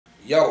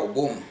Yo,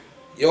 boom.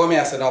 Yo, me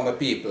I say now my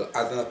people,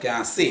 as you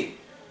can see,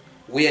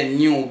 we a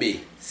newbie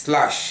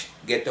slash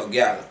ghetto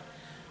girl.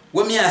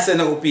 When me I say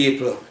now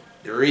people,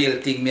 the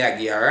real thing me I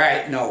give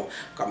right now,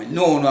 because I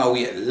know I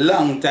wait a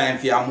long time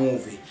for a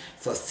movie.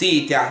 So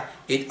see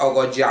it all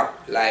go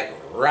drop like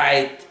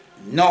right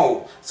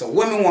now. So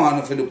what me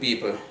want for the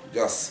people,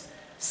 just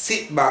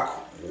sit back,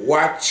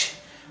 watch,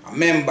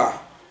 remember,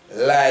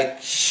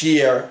 like,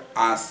 share,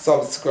 and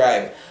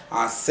subscribe,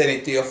 and send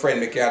it to your friend,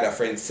 make your other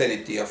friend send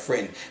it to your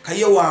friend. Because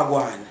you want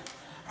one,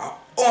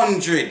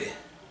 100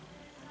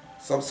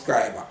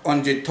 subscriber,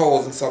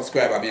 100,000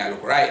 subscriber, me I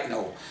look right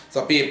now.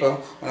 So people,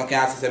 when I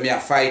can say me I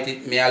fight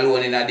it, me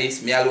alone in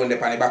this, me alone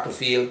there on the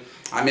battlefield,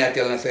 and me I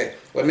tell them say,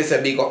 when me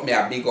say big up, me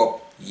I big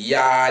up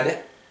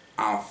yard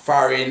and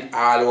foreign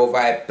all over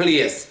the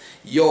place.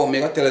 Yo, me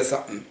gonna tell you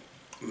something.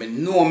 Me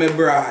know me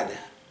broad,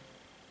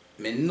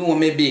 me know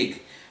me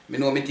big, me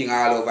know me thing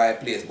all over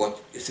the place,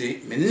 but you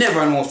see, me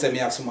never know say me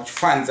have so much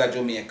fans at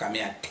Jamaica,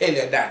 me I tell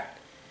you that.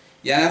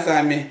 You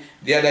understand me?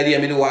 The other day,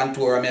 I do one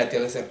tour and I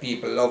tell you say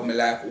people love me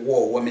like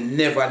wow, when me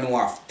never know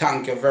of.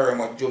 Thank you very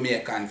much,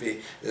 Jamaican, for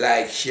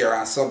like, share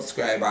and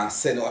subscribe and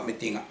send out me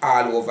thing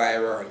all over the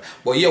world.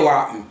 But you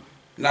want me,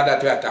 not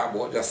that we are talking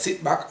about, just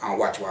sit back and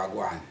watch what go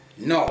on.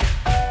 No.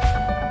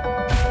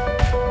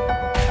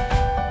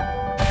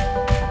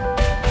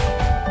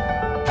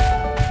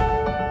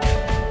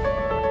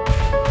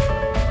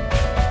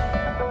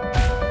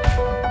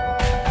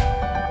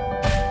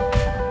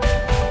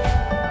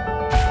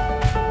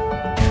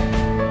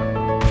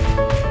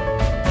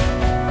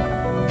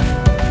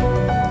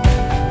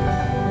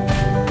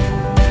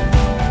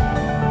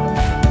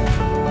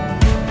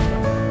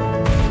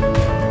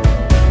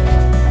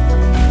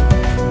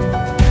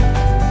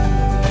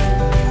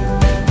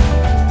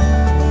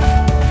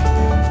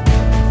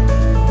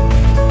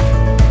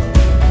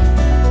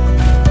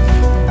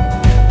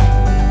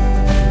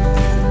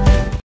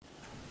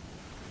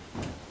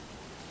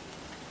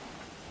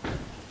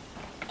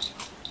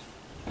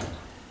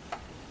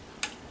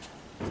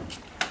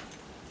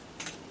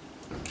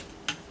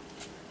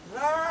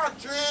 Lord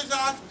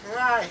Jesus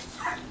Christ,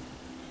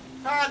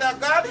 Father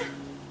God,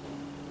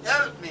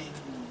 help me.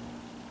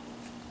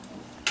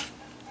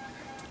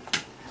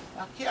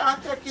 I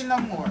can't take it no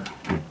more.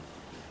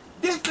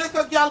 This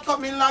little girl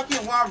coming like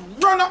you want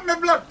to run up my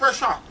blood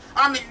pressure.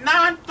 And me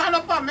not turn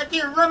up and make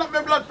it run up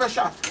my blood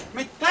pressure.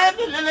 Me tell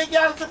the little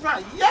girl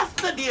to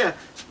yesterday,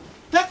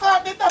 take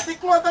out the dirty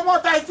clothes them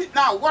out I sit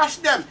now, wash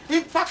them.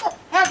 He pack up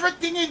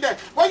everything in there.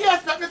 What you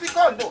expect me to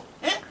go do?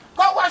 Eh?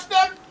 Go wash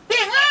them.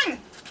 Ping ring!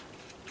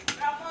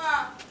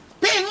 Grandma.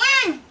 Ping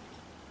ring!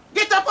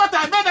 Get up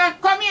out of bed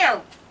and come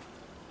here.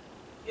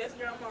 Yes,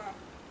 Grandma.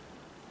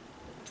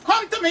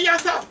 Come to me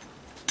yourself.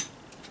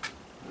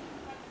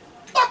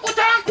 Go put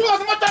on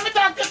clothes, but I'm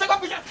talking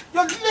to you.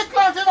 You lick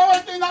clothes in our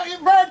thing, you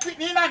bird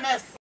picking in a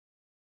nest.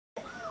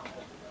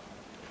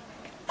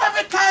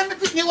 Every time the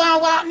picking want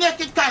to walk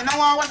naked kind, I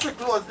want to wash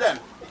the clothes then.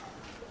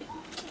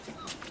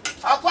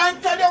 I'm going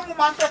to tell your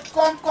woman to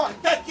come,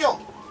 take you.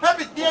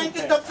 Every day you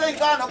get up saying,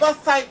 go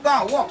outside,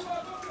 go walk.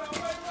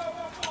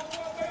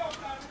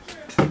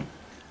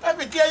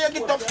 Every day you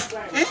get up,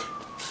 eh?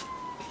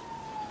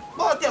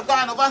 But you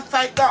gone over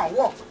side down,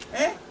 walk,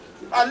 eh?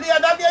 And the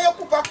other day you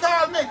cook a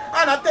call me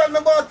and I tell me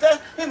about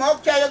him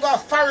okay you go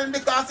foreign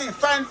because he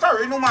find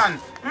foreign woman.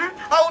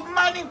 I would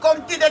mind him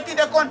come today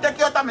come take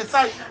you out of my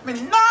side. Me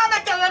no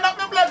make you run up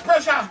my blood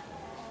pressure.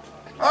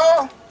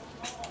 Oh.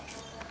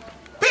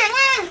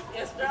 Penguin!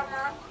 Yes,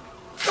 Grandma.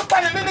 Look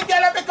at the little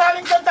girl be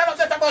calling sometimes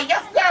that about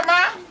yes,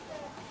 Grandma.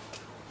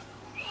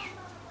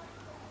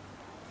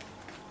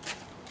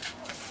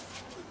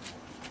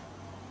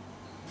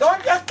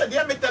 Don't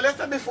yesterday me tell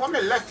you before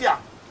me left here.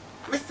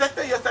 Me said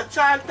to you, say,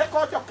 child, take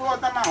out your clothes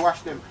and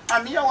wash them.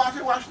 And me you want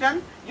to wash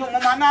them, your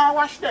mama now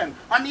wash them.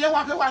 And me you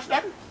want to wash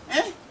them,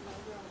 eh?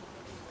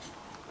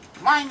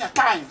 Mind your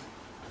time.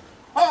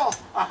 Oh,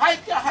 I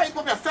hype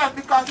up yourself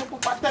because you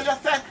put tell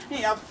yourself,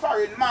 he a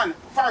foreign woman,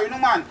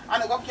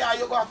 and you go care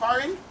you go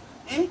foreign,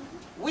 eh?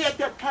 Wait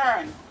your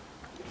turn.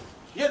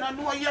 You don't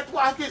know yet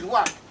what is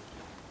what,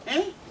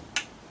 eh?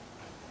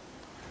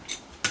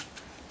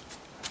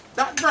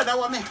 That brother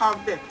what me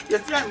have there, you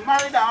see him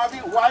married and have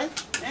his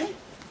wife, eh?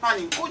 And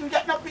he couldn't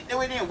get no pitney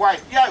with his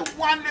wife. Yeah,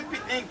 one little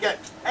pitney he get,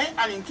 eh?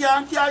 And he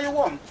can't carry you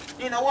home.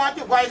 You know what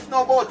the wife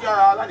know about you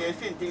all and the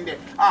same thing there.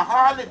 And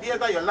all the days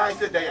of your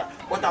life is there.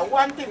 But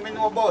one thing we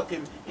know about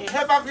him, he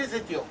never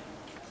visit you.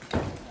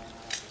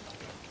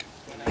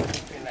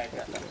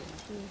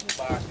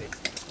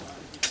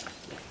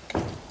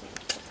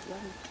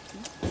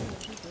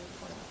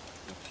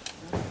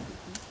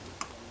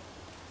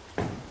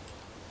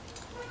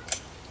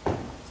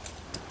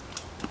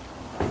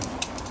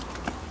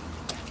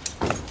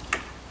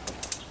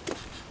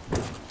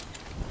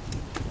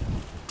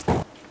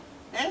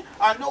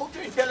 And now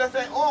you tell us,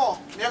 oh,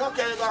 you're going to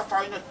carry your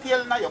foreign, your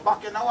tail now, your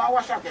back, you now want to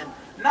wash again.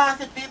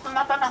 Nasty people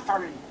not enough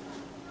foreign.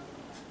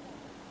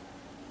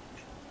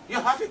 You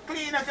have to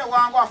clean if you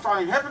want to go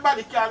foreign.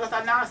 Everybody carries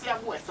a nasty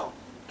voice up.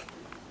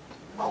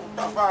 Out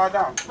of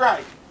order.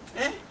 Right.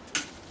 Eh?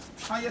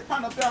 and you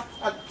stand up there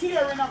and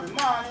tearing in the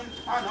morning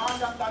and all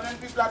that, and then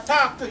people are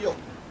talk to you.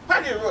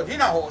 Panny road in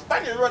a house,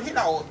 panny road in a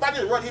house,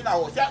 panny road in a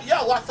house.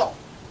 Yeah, what's up?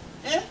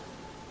 Eh?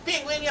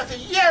 Thing when you say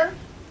hear.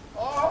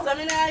 Oh. So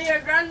me not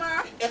hear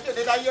grandma. If you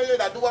did I hear you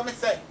that do what me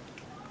say.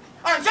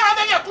 And John,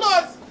 then your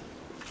clothes.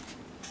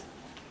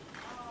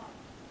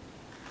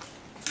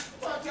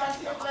 But you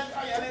see your friend,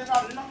 I don't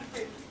have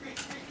nothing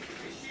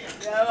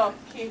to Yeah,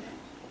 okay.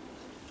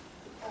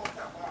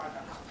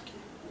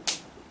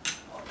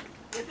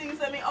 You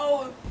think so me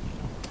old?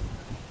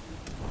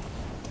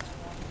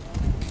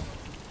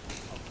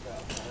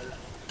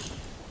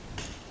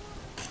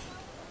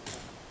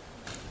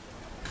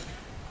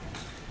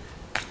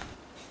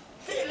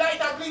 See light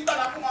that blink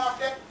and come off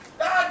there.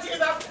 That is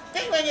a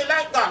thing when you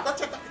light gone. Go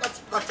check.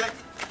 Go check.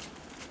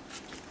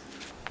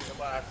 The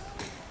boss.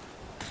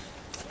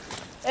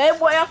 Hey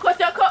boy, I cut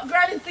your cut,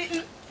 granny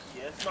sitting.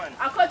 Yes, man.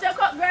 I cut your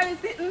cut, granny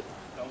sitting.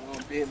 Come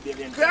on,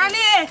 baby.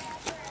 Granny!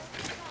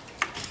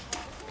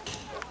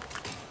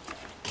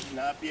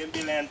 Not paying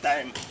bill in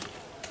time.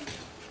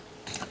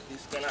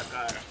 This kind of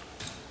car.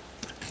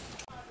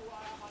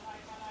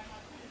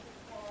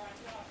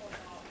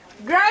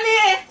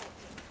 Granny!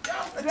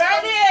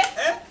 Granny!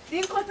 Eh?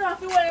 Didn't cut off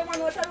the wire,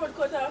 man. What I would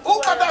cut off the Who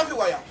wire? cut off the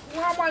wire?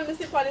 One man me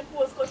sit on the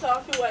post cut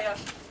off the wire.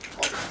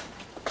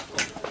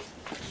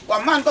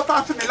 One man cut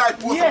off me light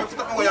post and put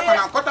up my wire. Can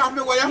I cut off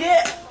my wire?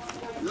 Yeah.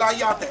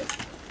 Loyalty.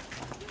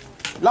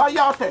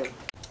 Loyalty.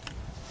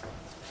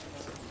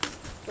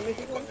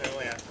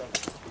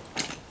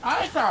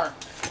 Hi, sir.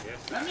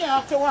 Yes. Let me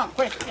ask you one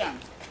question.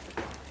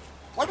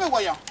 What me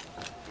wire?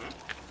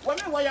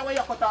 What me wire where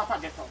you cut off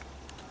and get up?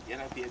 You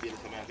don't pay bill,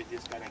 so I have to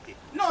disconnect it.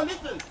 No,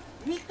 listen.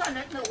 Me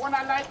connect me one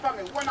a light from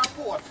me, one a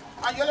post.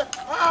 And you left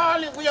all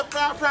the way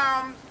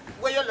from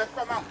where you left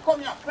from and come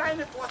here, climb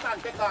the post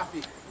and take off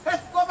it.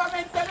 If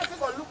government tell you to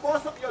go look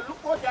out something, you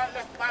look out there and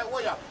left by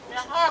wire. Me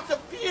ask you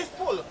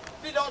peaceful,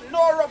 without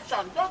no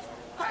eruption. Just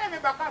climb me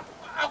back up.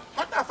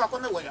 Cut off and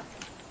come me wire.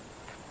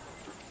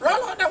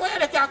 Roll out the wire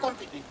they can't come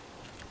with me.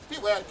 See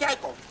where you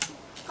can't come.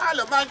 Call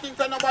the man thinks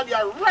that nobody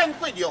will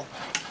rank with you.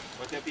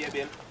 But you pay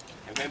bill.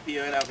 If you pay,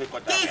 you have to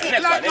cut This off. is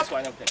Next like one, next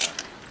one. Okay.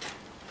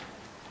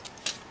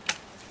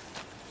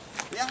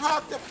 You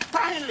have to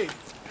finally.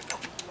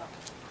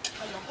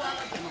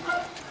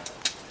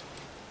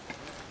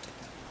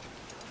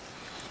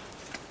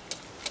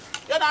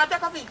 You not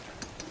take a fee.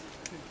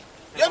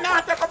 You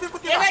not take a fee,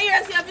 put it You know back.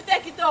 here, so you have to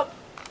take it up.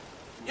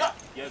 You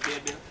pay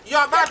bill.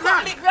 You're a bad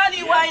man. The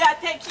granny wire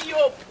take you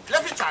up.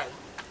 Left it child.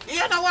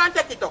 You don't want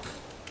to take it up.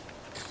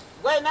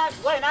 When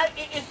I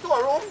in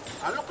storeroom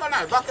and look on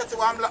my back and see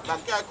one black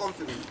bag here come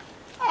to me.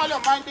 All your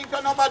mind think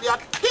that nobody a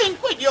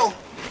think with you.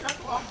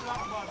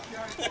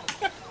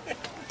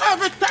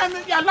 Every time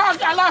you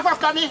laugh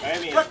after me. I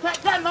mean. You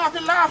tell me off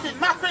the laughing,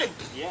 mackerel.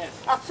 Yes.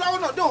 That's how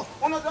you do.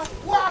 You just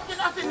walk in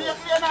at the near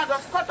and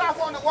just cut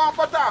off on the one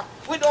cut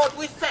off without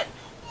we set.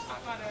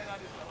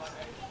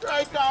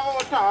 Right now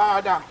out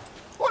order.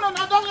 You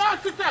know don't you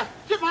have to say,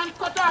 keep on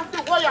cut off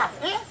the wire.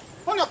 Eh?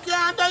 You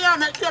can't tell you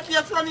make your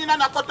face run in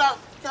and cut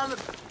off.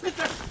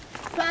 Listen,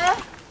 sir,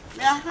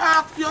 may I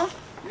ask you,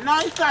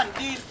 nice and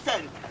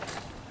decent.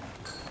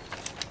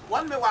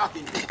 When me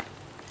walking,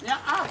 may I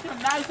ask you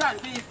nice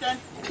and decent,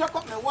 take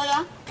up my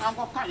wire and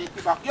go connect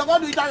it back. You go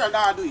do it or you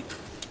not do it?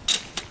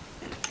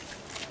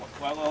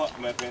 What go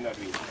my friend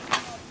do it?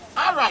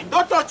 Alright,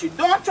 don't touch it,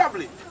 don't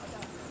trouble it.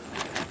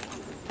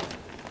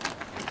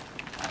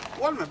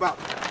 Hold me back.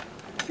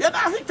 You don't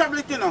have to trouble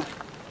it, you know.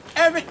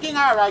 Everything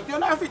alright, you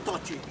don't have to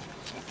touch it.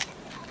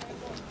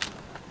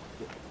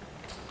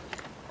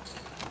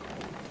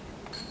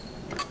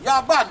 You're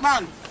a bad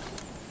man.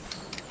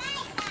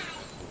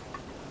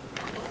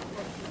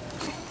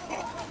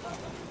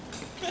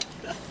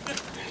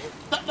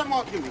 Take them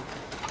out, give me.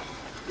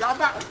 You're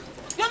bad.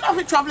 You don't have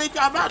to trouble it,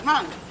 you're a bad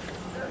man.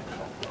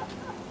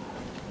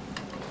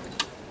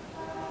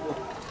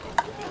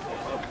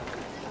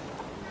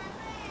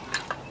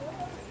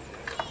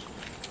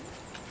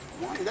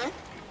 One day.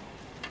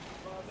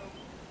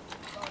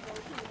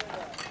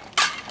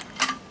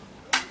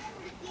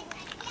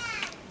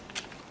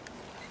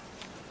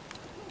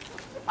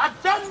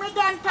 I've done me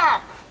done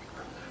talk.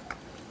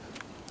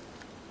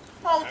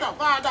 Out of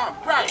order,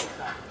 right.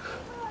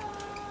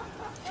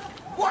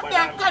 Go there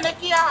and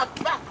connect your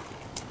heart back.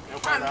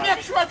 And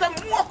make sure some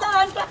more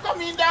current to come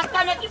in there and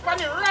connect it on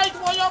the right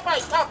way you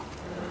bite up.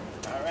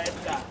 Alright,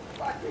 sir.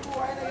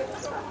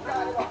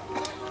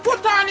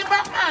 Put on the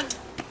back, man.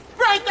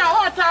 Right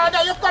now, out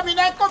order, you come in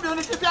the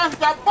community and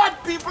say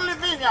bad people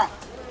live in here.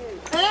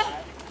 Eh?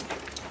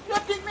 You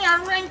think me a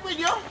rank with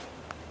you?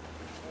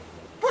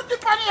 Put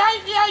it on the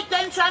high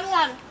tension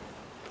one.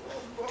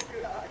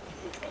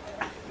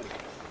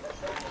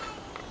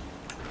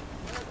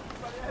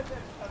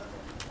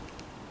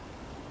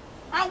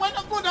 And when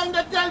you go down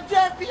there, tell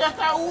JPS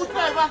or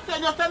whoever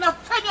send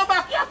you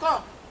back here,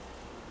 sir.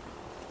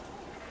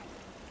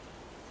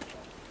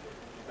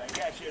 If I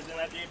get shares in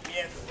a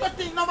GPS. You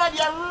think nobody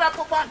will wrap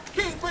up and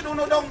think we don't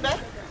know down there?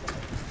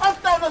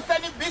 After you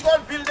send the big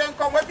old bill, then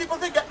come. When people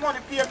say get money,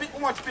 pay a bit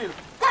much bill.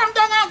 Come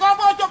down and go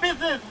about your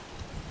business.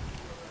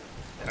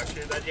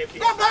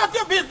 Go about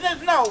your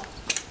business now.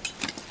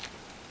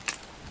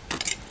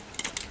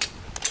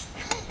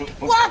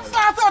 Walk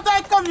fast out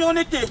of the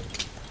community.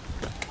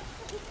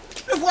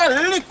 Before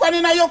lick one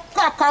in your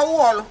caca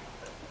wall.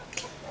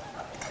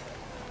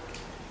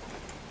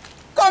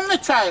 Come, my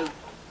child.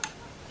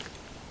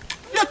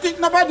 You think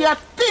nobody will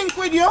think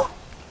with you?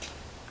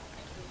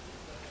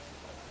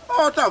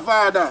 Out of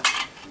order.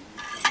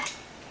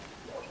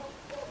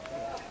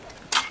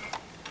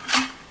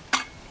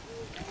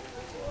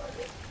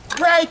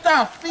 Bright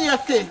and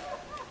fierce.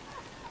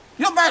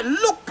 You might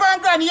look for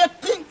Granny, you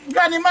think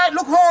Granny might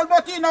look old,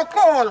 but he not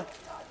cold.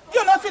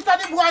 You know, sister,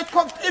 the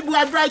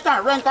boy bright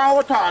and rank and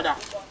out order.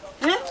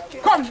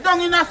 Come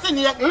down in a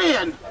scenic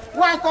lane.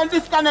 Why can't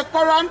disconnect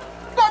current?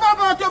 Come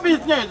about your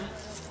business.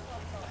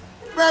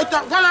 Bright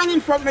and go along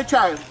in front, my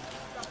child.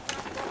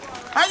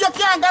 And you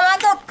can't go along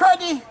go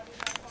pretty.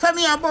 For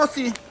me a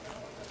bossy.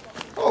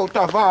 Out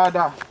of order.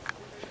 Out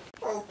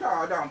of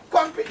order.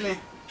 Come with me.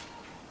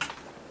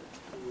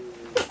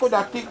 You could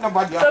have think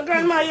nobody. So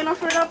grandma, you're not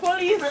afraid of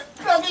police?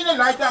 Plug in the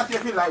light and see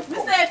if you like. You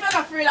say if you're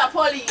not afraid of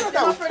police. You're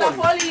not afraid of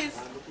police.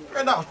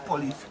 Afraid of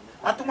police.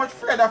 I'm too much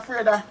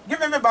afraid. Give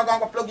me my bag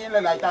and go plug in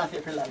the light and see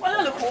if you like.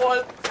 Well, look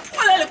cool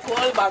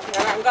back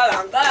and go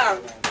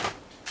along.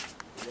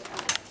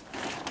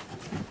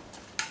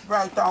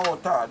 Bright and out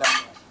of order.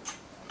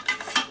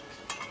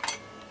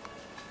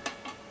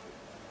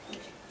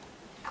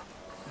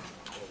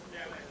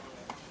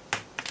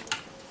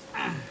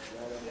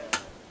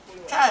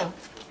 Child.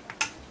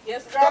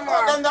 Yes, Come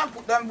grandma. on, then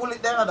put them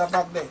bullet there in the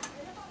back there.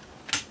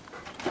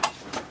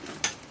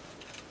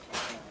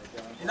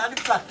 In the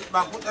plastic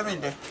bag, put them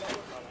in there.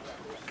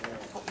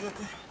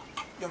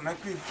 You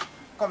make me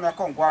come here,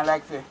 come go on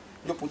like say.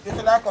 You put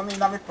this like come in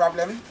my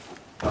problem.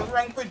 Don't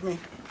rank with me.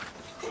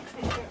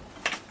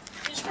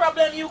 Which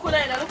problem you could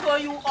have? Look how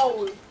you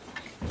old.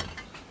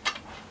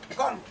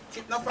 Come,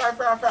 keep no fire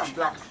from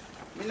black.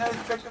 Me no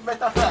expect you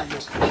better from you.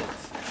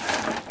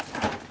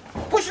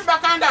 Push it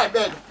back on that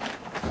bed.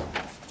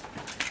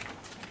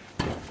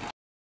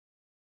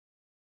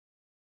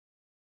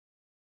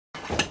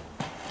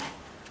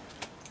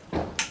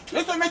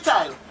 Listen, my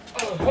child.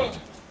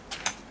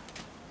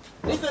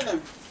 Listen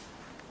them.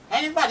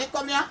 Anybody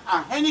come here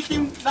and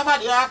anything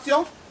nobody asks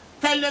you,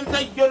 tell them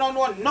say you don't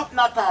know nothing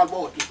at all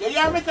about it. You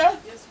hear me, sir?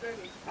 Yes,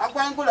 baby. I'm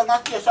going to go to the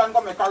station and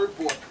go make a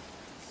report.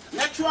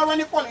 Make sure when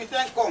the police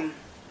then come,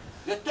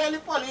 they tell the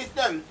police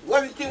them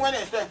one thing when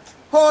they say,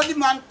 how the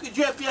man,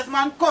 JPS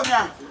man come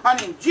here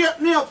and he jape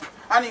me up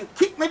and he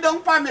kick me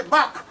down on my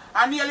back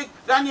and nearly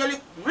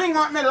ring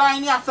out my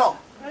line here so.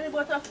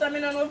 But after me,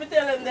 I don't know if you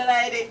tell them the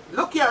lie.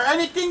 Look here,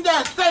 anything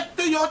they said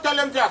to you, tell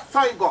them just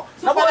so you go.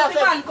 Suppose the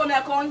man come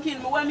here and kill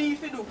me, what me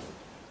if you do?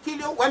 Kill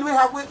you when we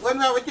have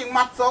everything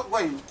max out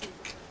going.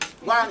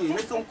 Go on in, me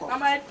soon come. I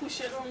might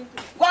push it on.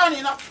 Go on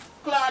in,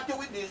 clear you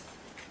with this.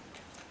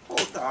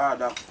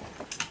 Out of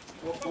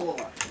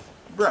order.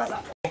 Right.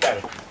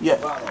 Yeah.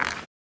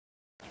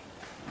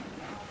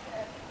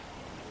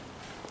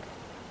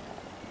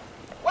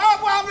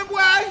 What me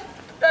boy?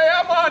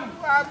 Yeah, man.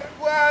 What me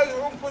boy?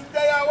 You put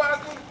there one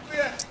good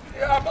place.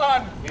 Yeah,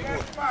 man.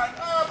 Yes, man.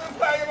 Oh, me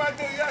boy, you want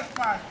to do? Yes,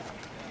 man.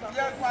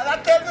 Yes, man. I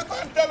tell me,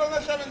 come tell you, I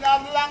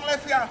have long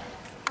left here.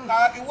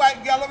 The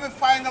white girl me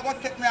find, I go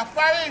take me a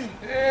foreign.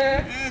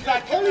 Yeah. He's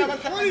like, you never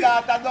take my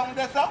daughter down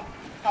there, so.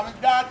 And my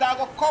daughter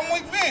go come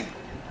with me.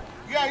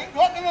 Yeah,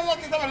 what do you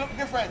notice I look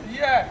different?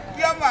 Yeah.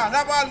 Yeah, man.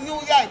 That was new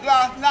guy.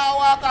 Glass now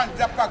walk and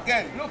drop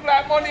again. Look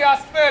like money I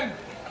spend.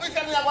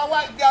 Listen, we have a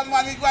white girl,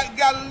 man. This white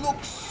girl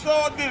looks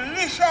so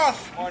delicious.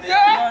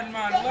 Yeah.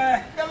 Man,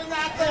 where? Tell me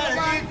now,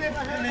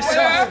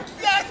 Delicious.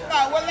 Yes,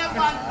 man. When that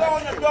man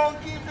down, you don't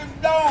keep him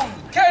down.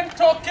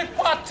 Kentucky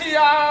Patty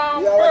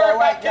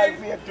Burger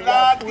King.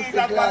 Lord, Jesus,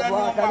 man.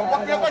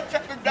 What you go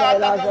check the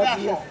daughter?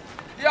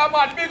 Yeah,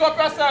 man. Big up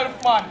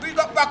yourself, man. Big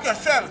up back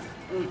yourself.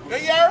 You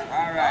hear?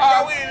 Alright.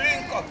 So we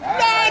link up.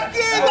 Lord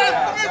Jesus,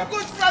 we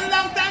good for a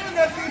long time in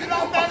the sea,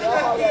 long time in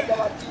the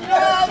sea.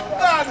 Lord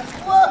God.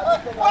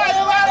 Why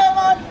you are there,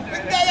 man? We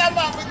there,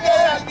 man. We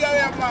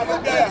there, man. We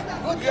there.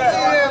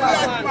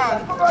 Yes,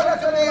 man.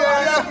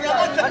 Yes, we are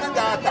going to check the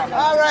data.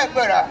 Alright,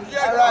 brother.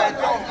 Yes, Alright.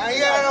 man. And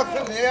you're up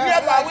from here.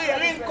 Yeah, man, we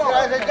link up.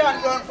 There's a John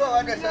John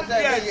for this is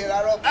Yes.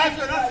 I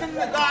said, not sing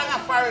the Ghana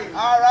for it.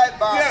 Alright,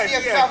 boss. Yes,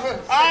 Safe yes. travel.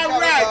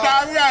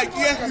 Alright,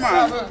 yes,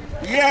 man.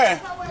 Yeah.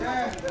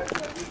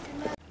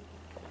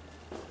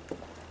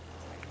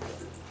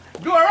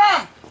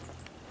 Dora!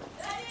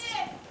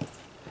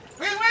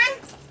 Win!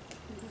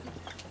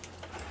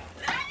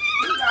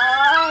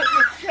 Ah,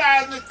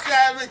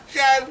 the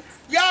child.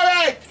 You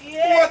alright?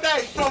 Yeah.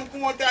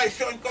 Come on,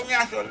 son, come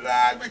here, so Lord,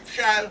 my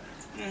child.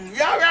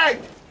 You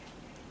alright?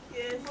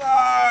 Yes.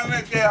 Ah,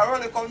 my child, I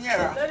really come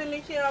here. Daddy, me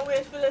can't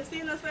wait for the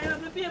scene to sign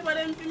up the paper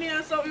them for me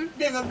or something.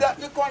 Then that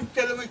you can't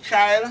tell my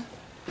child.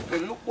 They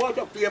look what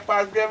the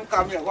papers them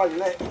come here.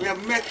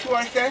 We make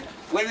sure say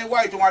when the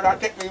white one that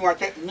take me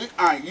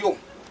and you.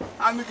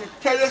 And me to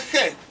tell you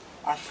say,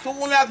 As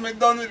soon as me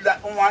done with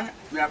that woman,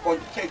 me I going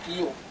to take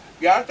you.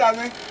 You understand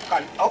me?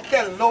 Because up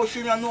till now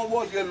she don't know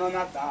about you none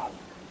at all.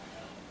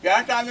 You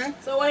understand me?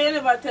 So why you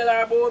never tell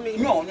her about me?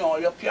 No,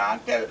 you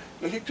can't tell.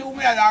 You see, 2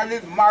 men are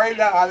live married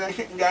and they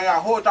sitting there in a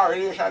hotel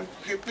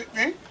relationship with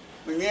me.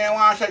 Me ain't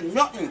want to say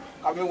nothing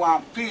because me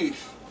want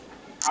peace.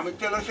 And me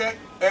tell you say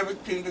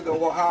everything is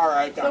go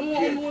alright So and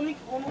change.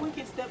 I'm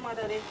wicked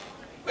stepmother then.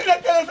 Me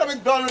not tell you something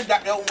done with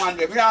that woman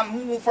there. Me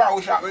don't move for how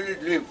shall me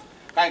live.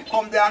 Can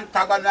come there and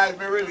antagonize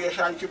my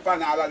relationship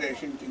and all of this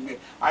thing there.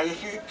 And you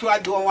see, so I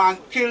don't want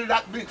to kill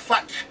that big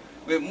fat.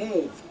 We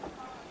move.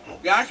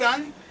 You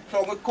understand?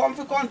 So we come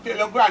to tell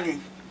your granny.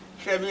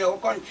 Say me, we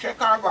come check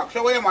her back.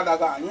 So where your mother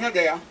gone? You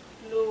there?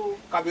 No.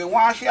 Because we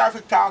want she have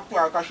to talk to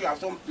her because she have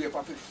some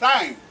paper to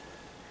sign.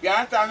 You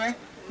understand me?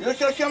 You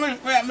say she me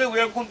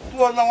wear good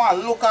clothes now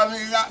and look at me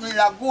in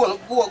a gold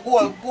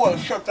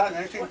shirt and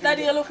everything. But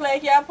Daddy, you look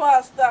like you're a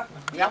pastor.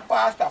 You're a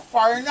pastor,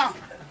 foreigner.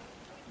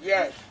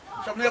 Yes.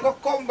 So me go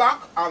come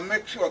back and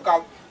make sure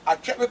because I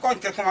check the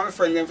contact from my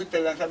friend and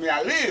tell them say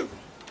I leave.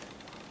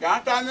 You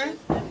understand me?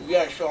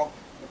 Yes, so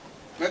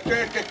make sure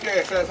you take care of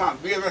yourself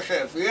and behave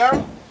yourself,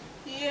 yeah?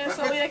 Yeah,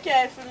 so you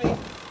care for me.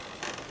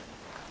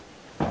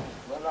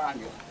 Well on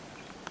you.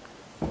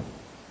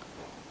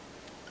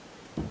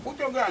 Put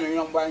your granny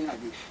number in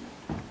this.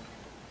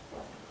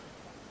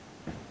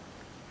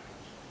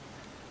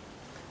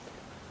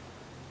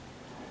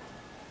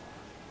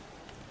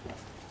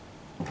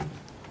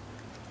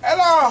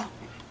 Hello?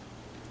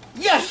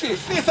 Yes, sis.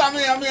 Sis,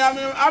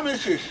 I'm me,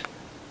 sis.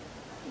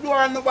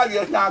 Don't nobody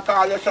else now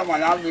call you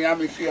someone. I'm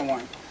me, same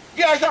one.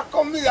 Yes, I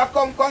come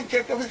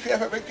check if see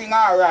if everything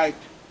alright.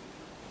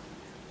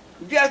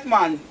 Yes,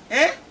 man.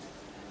 Eh?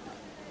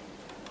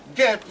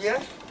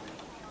 JPS?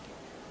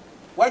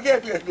 What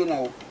JPS do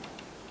now?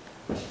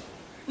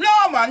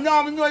 No, man,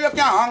 no, me know you can't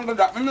handle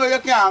that. Me know you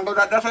can't handle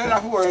that. That's why you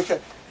have to worry.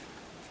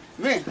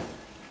 Me?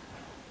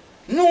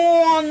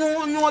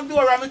 No,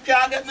 Dora, me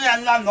can't get me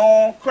and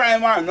no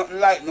crime or nothing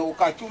like no.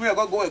 Because to me, I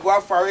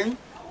go foreign.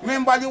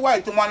 Remember the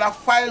white woman a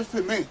file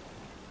for me.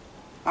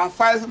 And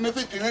file for me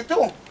fitting it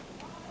too.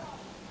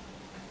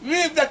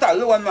 Leave that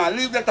alone, man.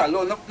 Leave that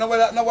alone.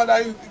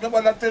 Nobody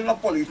tell no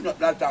police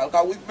nothing at all.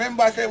 Because we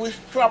remember say we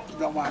strapped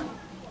them, man.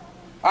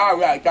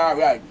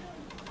 Alright.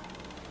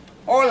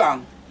 Hold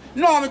on.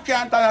 No, me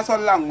can't tell you so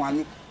long,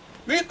 man.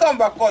 Me come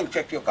back and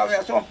check you. Because we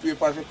have some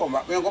papers to come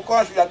back. Me go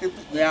consider that you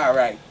put me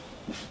alright.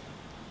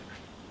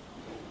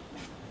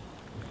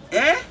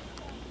 Eh?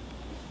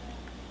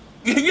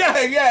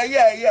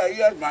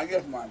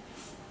 Yes, man.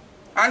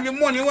 And the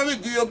money when we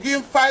give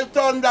him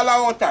 $5,000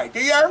 outside,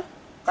 you hear?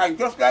 Can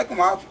just like him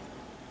out.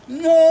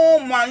 No,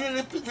 man,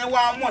 you pick me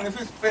one money if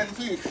you spend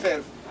for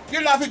yourself. You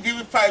don't have to give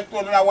it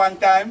 5,000 at one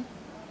time.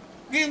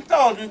 Give him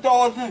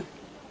 1,000.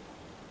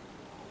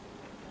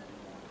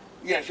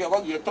 Yes, you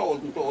have to give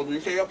 1,000. You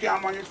say you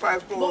can't manage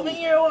 5,000. But me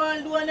here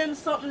want doing them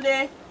something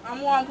there.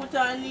 I'm want to put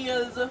on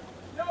nails.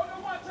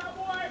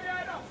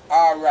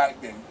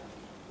 Alright then.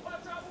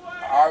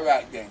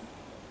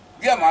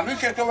 Yeah, man, we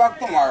check to work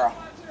tomorrow.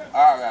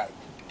 Alright.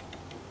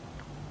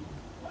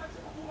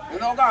 You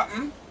know that,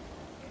 you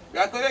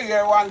could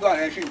hear one gun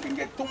and she can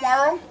get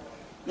tomorrow.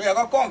 Me I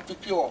go come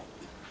pick you up.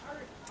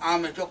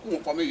 And make you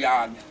come for me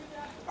yard.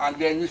 And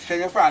then you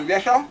send your friend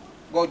there, so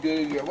go do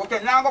it here. But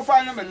then now go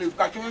find them and leave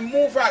because you will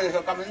move from there,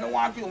 because I don't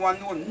want you to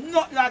know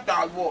nothing at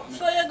all about me.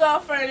 So you go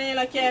foreign and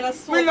you kind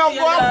of Me not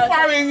go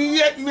foreign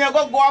yet. Me I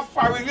go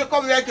foreign. You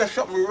come like there's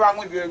something wrong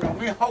with you now.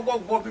 Me how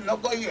go, me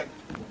not go yet.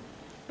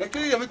 Like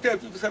you hear me tell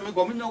people say me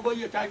go, me not go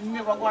yet. I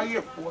never go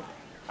airport.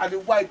 And the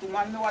white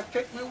woman never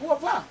take me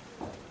over.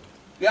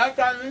 You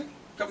understand me?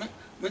 So me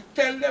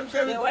tell them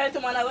say the white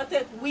woman I go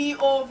take we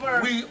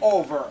over. We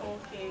over.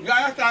 Okay. You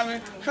understand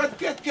me? So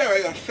take care of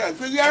yourself,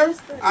 you hear?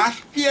 And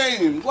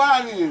stay in, go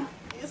on in.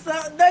 So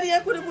Daddy,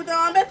 you could have put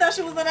on better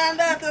shoes than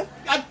that.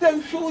 And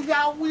them shoes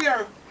are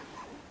weird.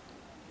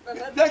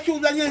 The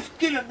shoes are just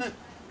skinny bit.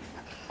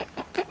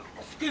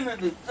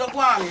 So go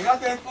on in,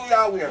 that's them shoes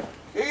are weird.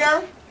 You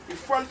hear? The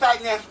front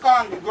side is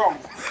on the ground.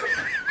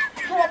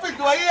 Come up it,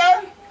 do you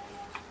hear?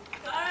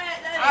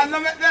 Alright, Daddy. And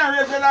don't make them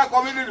rape you like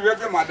how me did rape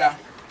your mother.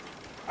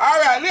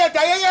 Alright,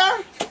 later, you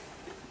hear?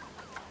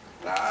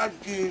 Lord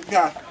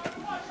Jesus.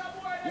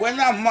 When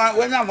a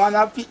man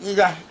a pick me,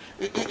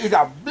 it's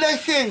a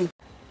blessing.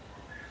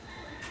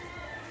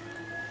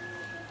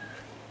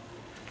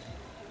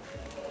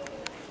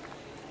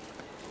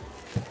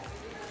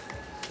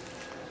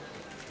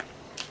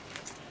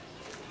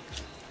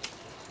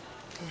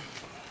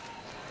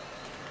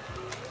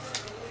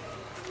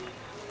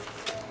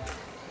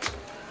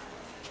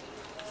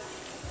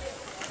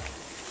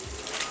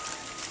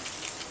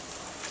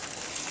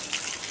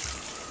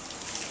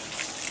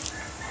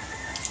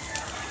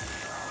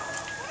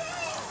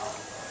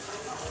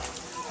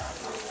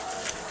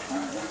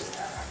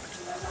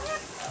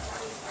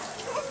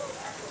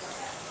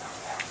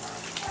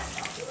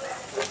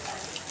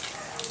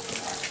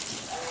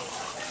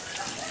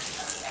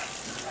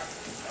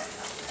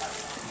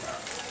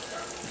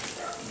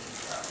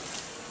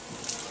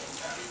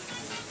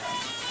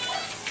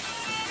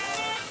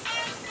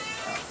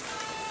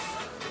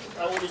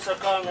 Mr.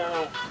 Call me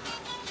now.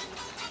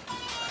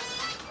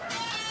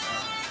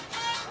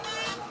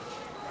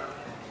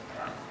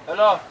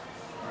 Hello?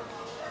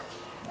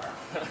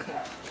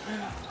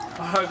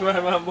 Oh, go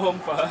ahead, my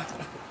bumper.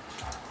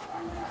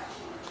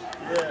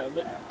 Yeah,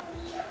 but...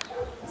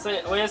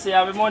 So, what you say, you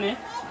have the money?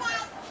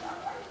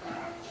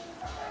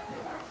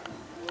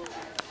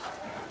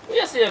 Where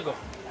you say you go?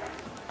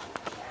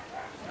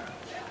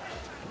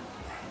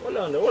 Hold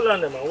on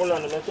there, man. Hold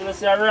on there. I tell you,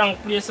 see a wrong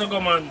place to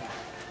go, man.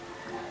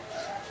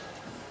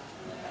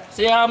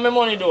 See, I have my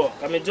money, though.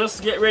 I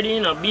just get ready, you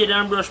know, bathe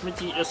and brush my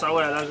teeth just a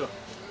while ago.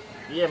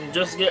 Yeah, I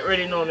just get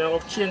ready now. I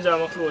have to change all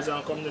my clothes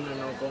and come down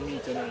and come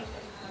meet you now.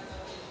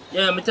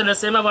 Yeah, I tell you,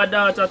 say I have a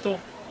daughter, too.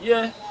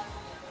 Yeah.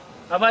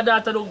 I have a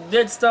daughter who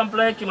dead stamp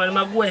like him, and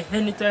I'm going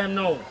anytime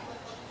now.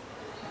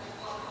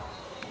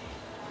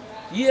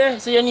 Yeah,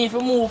 so you need to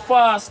move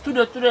fast. To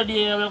the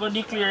day, we're going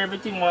to declare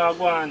everything while I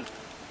go on.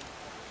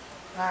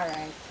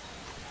 Alright.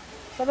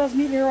 So just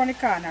meet me around the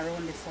corner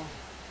around this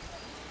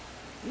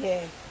one.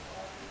 Yeah.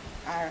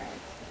 Alright.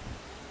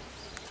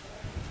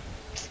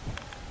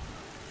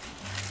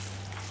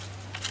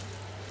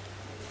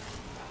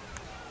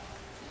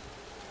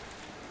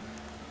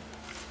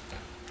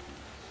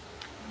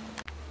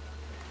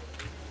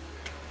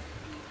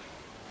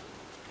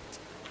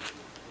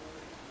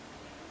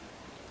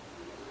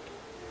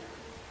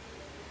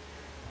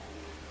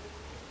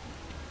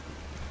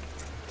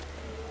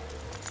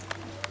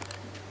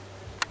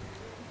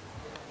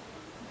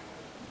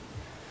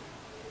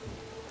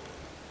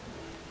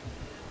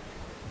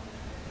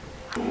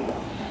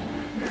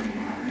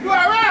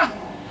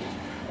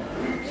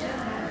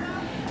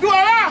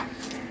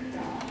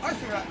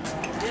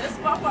 Yes,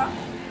 Papa.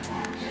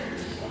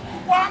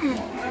 What?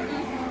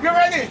 You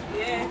ready?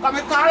 Yeah. Come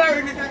and call her.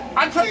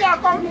 Until you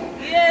come.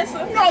 Yes,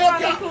 No, you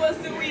I'm can't. close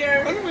to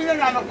wear. What do you mean you're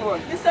not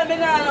close? This is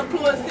not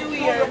close to No,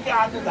 wear. you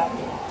can't do that.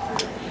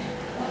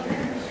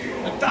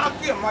 I talk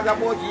to your mother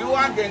about you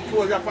and then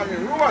close up on the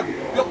road.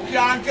 You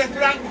can't just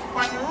like this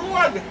on the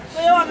road.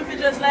 So you want me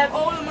to just like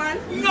old man?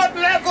 Not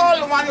like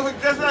all man, you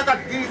just like a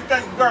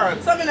decent girl.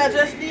 So I'm not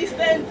just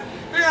decent.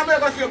 You know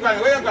where you going?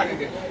 Where you going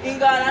again? In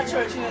Ghana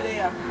church, you know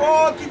there.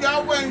 Oh, to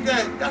the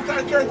Wednesday. That's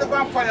our church of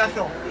on fire,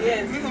 so.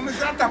 Yes. You know,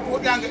 Mr. Tapo,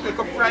 and get like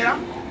a prayer.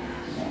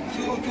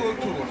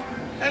 True.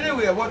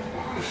 Anyway, but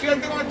she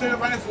ain't going to tell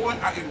you on the phone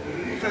at him.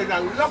 So it's a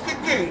lucky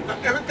thing that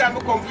every time I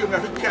come to you, I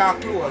have to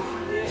carry clothes.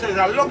 So it's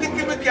a lucky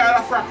thing we carry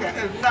a frack.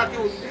 If not,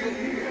 you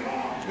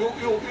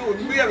would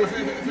be able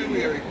to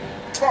wear it.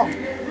 Come,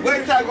 go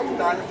inside, go put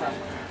down the frack.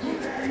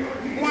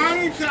 Go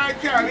inside,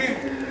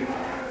 carry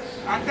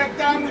and take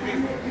time with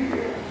him.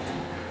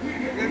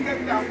 Then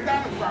take down the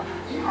frack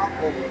and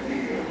come.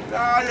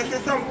 You see,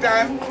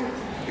 sometimes,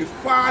 you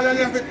follow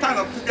them to turn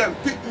up to them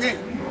picnic.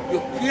 You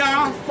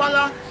can't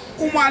follow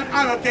woman and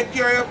not take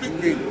care of your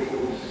picnic.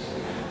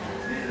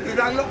 You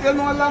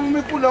know how long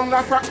me put on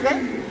that frack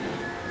there?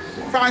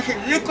 Fancy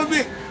little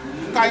bit,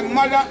 because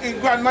mother and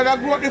grandmother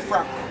grew the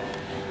frack.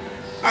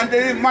 And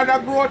then his mother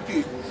grew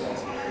it.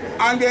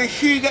 And then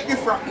she get the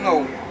frack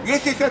now. You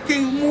see the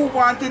things move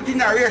on to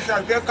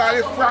generations, they call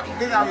it frack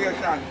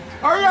generation.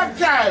 Hurry up,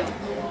 child!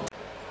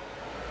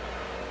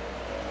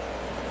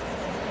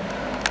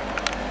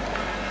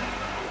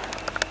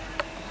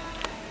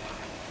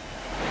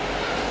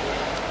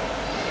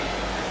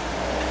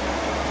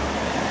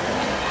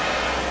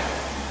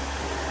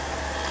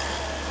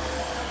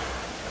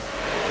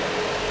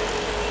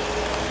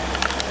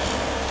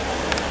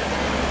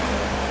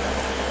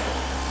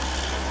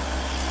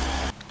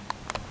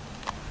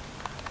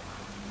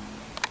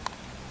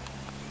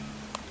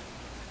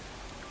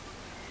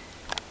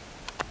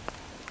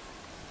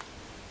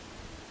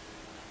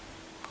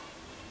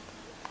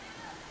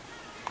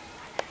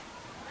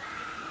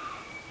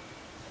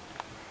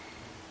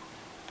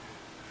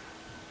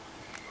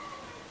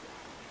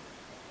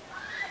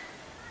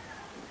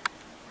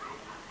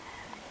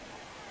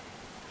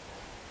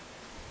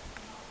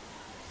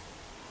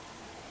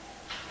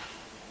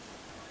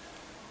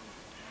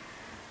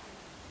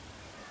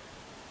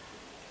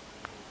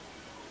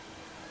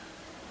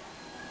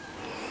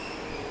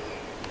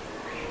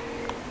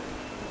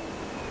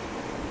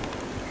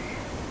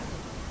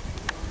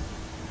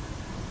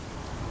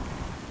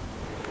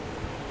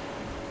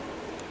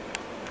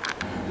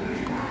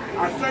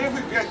 I saw you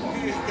forget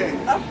this thing.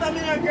 After me,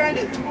 your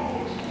granny.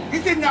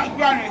 This is not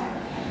granny.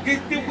 This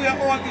is the way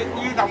all it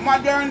is a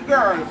modern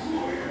girl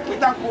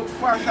with a good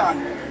fashion.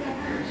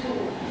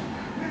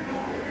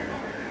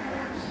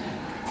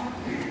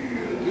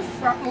 This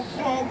frock looks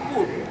so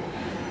good.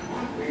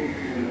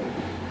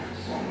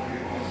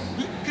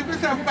 Keep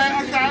yourself by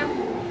your side.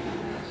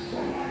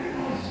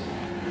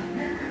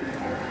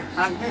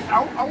 And this,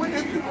 how will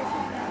it do?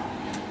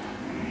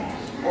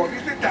 Oh,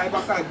 this is tie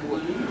back I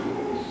board.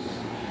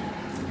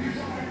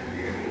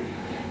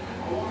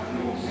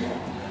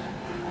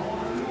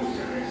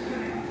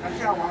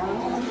 I want to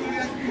look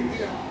serious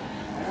here.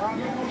 I want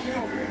to look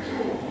serious.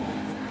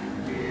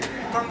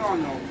 Turn on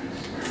now.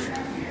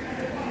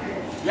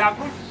 Yeah,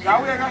 good. Now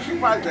we're going to see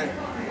there.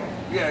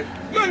 Yes.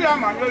 You there,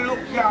 man. You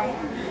look young.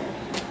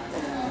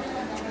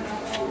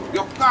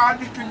 You call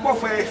this the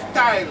buffet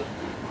style.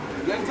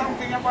 Get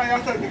something up on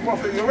yourself, the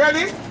buffet. You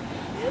ready?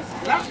 Yes.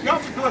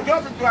 Just do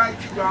it right,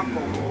 you don't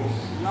go.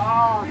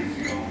 No,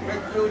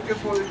 make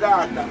beautiful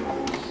daughter.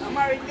 I'm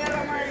married,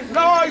 never married.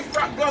 No, it's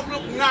not just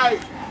look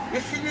nice. You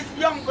see this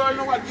young girl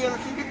now again,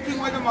 see the thing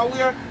when they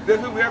wear, they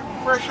wear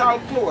fresh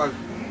out clothes.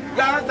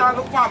 You understand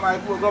the farmer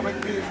if we go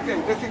make these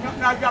things. They see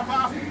nothing like that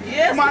off.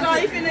 Yes, no,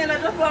 if you need to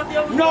just off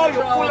your no,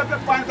 you pull up the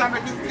pants and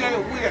make it stay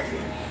your waist.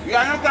 You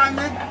understand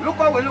me? Look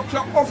how we look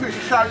so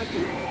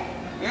officiality.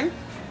 Eh?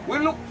 We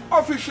look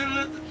official,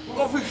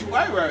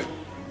 why word?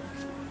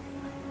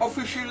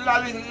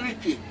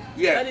 Officiality.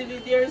 Yeah.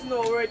 There is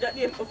no word that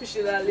name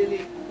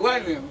officially.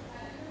 Well,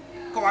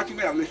 come on to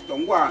me and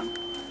listen. Go on.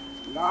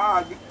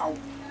 Lord,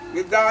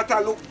 the daughter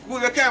look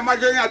good. You can't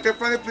imagine you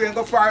take on the plane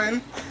go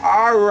foreign.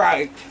 All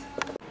right.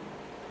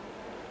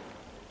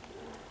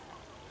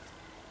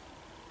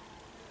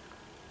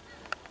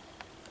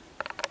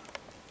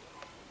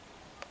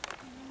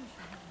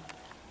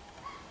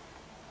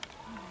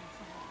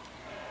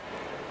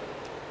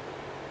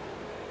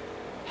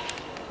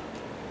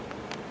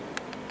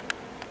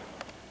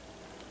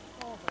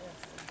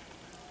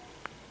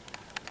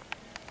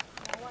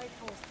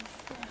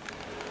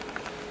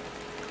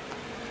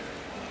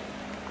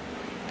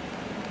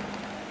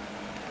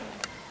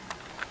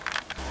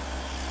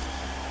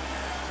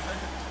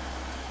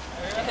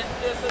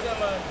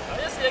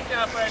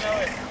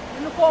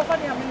 You look over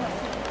there, I'm not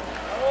see.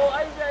 Oh, I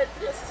read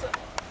this.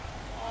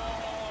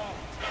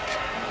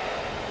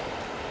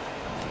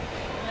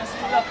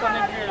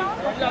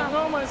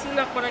 No man, see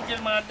lock on the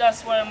grill, man.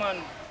 That's why,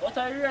 man. But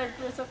I read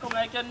place to come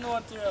like you know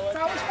to you.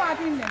 So which part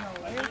in there now?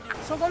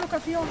 So go look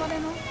at you over there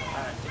now.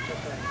 Alright, take your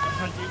time. I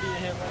can't do it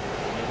here,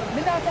 man.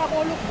 Me not talk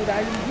about look good,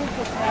 I look good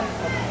for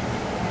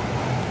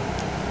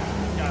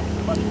Yeah,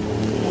 but you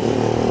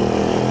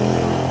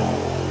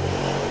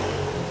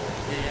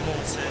know,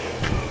 say,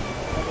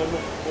 I go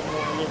look,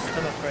 you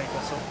stand up right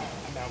or something.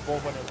 And I go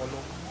over there, go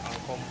look, and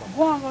come back.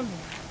 Go on, go on.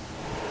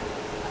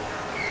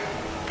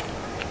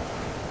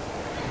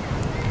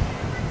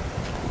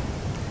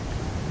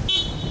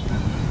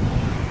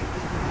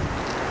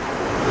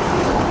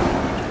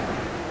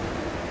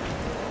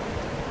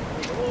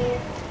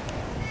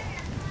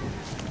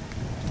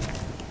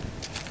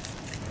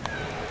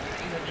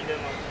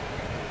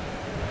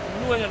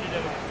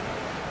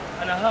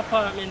 And a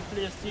apartment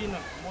place, you know,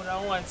 more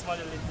than once more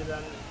little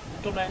and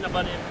come like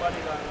nobody gone.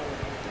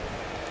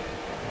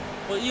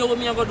 But you what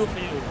me I go do for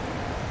you?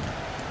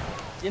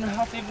 You don't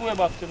have to go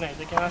back tonight,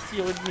 you can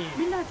stay with me.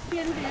 Me not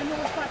staying there, you know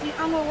which part in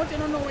hang out, you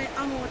don't know where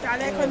hang out. I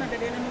like when they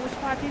don't know which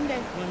part in there.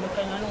 Well, I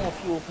kind of know a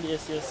few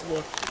places,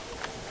 but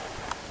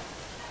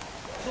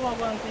so I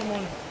want the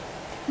money.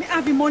 Me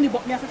have the money,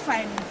 but me have to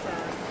find him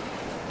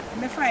first.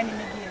 Me find him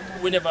again.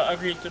 We never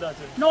agreed to that.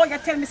 No, you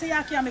tell me say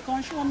you can't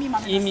come show me,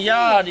 man. Him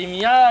yard,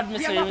 me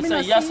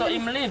say, yes, so see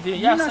him live, You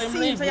yes, not so him see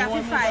live. so you have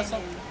to find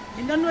him.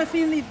 You don't know if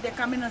he live there,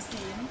 come in and see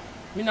him.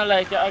 Me not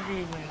like your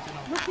agreement, you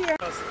know. Look here.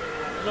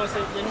 You know, say,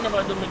 you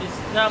never do me this.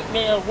 Now,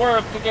 me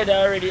work together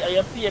already, and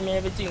you pay me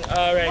everything,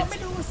 alright. But me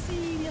don't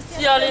see, you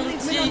See all him,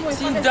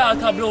 see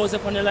data blows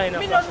up on the line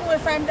of me don't know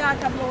if I'm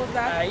data blows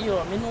that.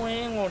 yo, me know he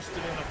ain't out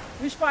still, you know.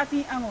 Which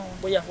party hang on?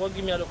 But you have to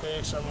give me a little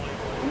extra money.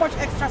 How much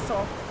extra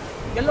so?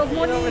 You love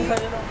money? You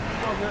know,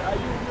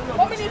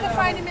 But me need to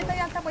find him, but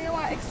you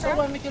want extra? so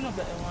why make you know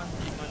better one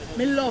thing, man?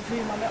 Me love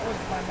him, I'm my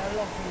husband, I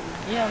love him.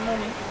 Yeah,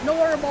 money. No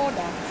worry about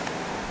that.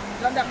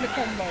 Let that me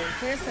come out,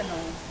 okay, so now.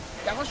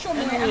 You're going to show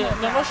me where Anyway,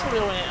 I'm never show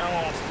you when I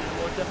want still,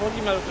 but you have to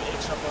give me a little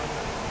extra money.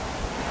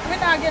 I'm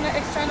not getting an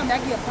extra, no,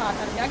 I give a part,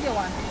 and I give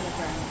 1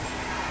 kilogram.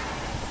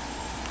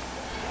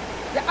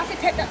 You have to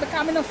take that because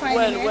I'm not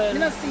finding it,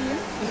 I'm not seeing him.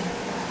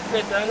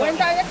 Better When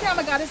not. you can't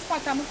got this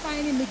spot, I'm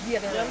finding him, me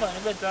Yeah, man,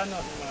 better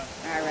not, man.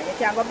 Alright, you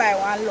can go buy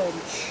one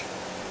lunch.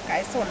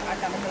 Because son, I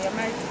can know you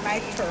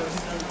might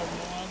thirst.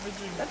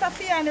 That's a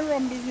fear in the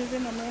rum business, you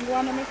know. I'm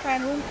going to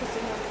find room to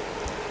see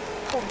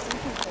come some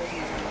people.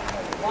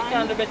 You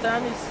can't do better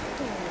than this.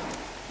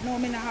 No, I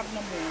don't have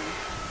no money.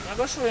 I'm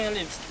going to show you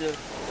live still.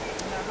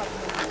 I have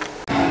no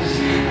money.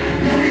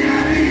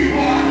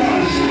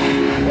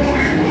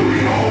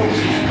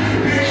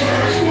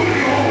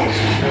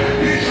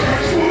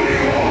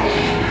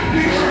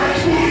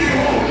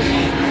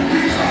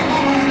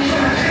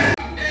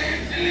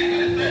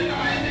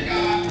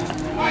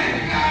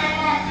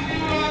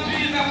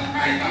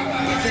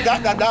 See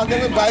that dog, they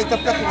will bite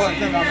up the clothes,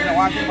 you know, I don't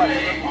want to bite it.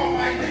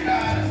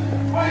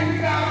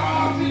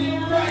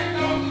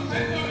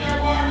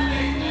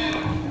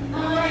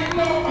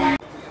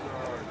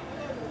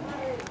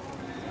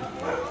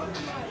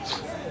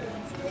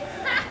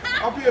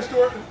 Up here,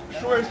 store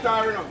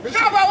star, you know. Mr.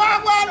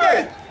 Papa, what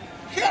there?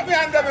 Shake me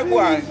and them,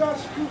 boy.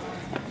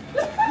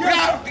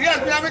 Yes,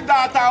 me and my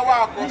daughter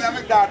walk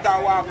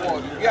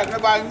out. Yes, me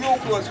buy new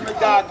clothes for my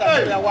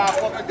daughter. Me walk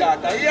out my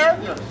daughter. Here?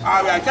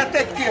 All right, just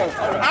take care.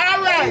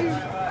 All right.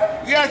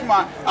 Yes,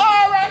 man.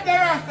 All right, the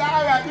rest.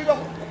 All right. You know,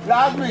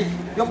 last week,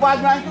 your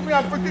bad man took me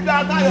a pretty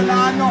daughter. You know,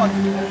 I know.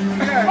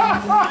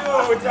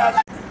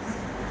 Yes.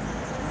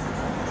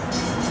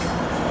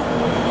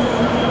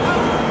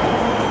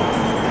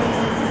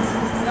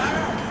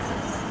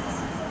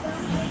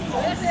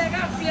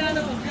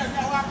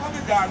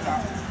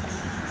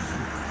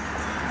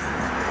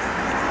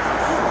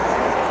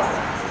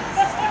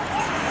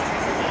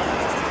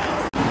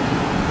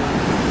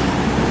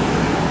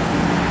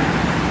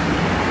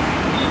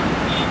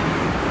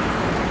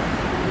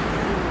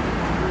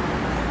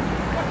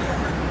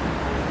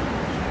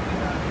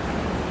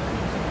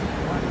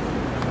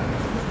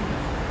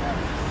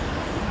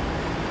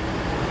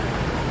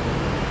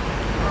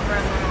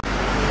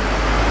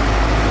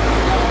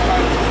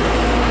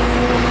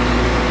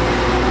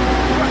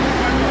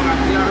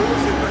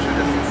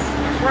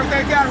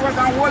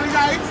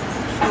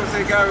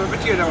 we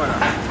change that one.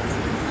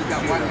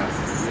 That one,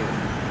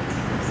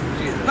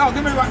 yeah. No,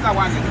 give me what that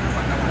one. Give me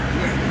what that one.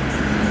 Yeah.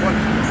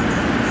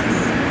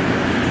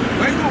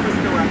 Where do we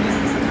go right here?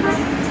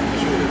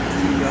 Sure.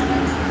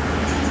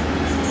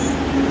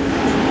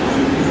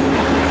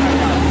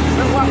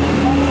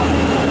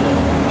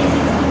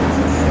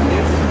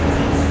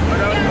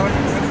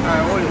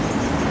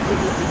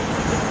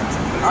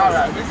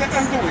 Alright, we take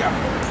them two here.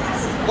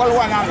 All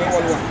one and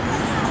all one.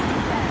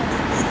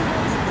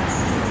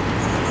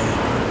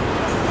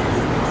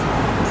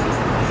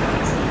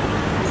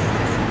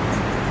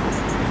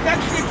 That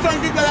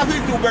 $600 for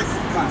 2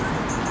 breakfast, man.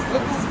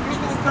 Look who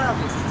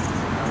service.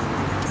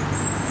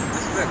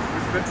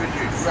 Respect with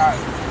you.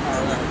 Right.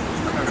 Alright.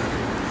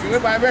 You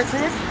buy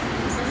breakfast?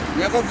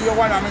 You go give you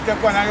one and I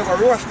take one and you go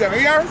roast them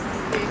here?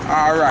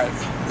 Alright.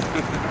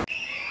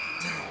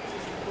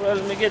 Well,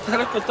 I get a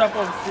little top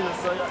of still,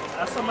 so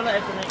some of the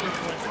economic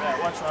influence,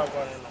 watch what I'm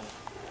going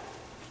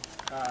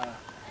on.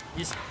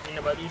 This,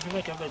 but if you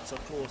make a bed so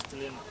close to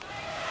them,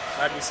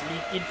 this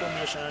lead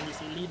information and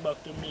this will lead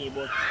back to me,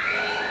 but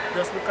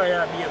just because you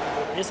be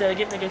able to. You say I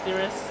get the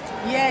rest?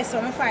 Yeah, so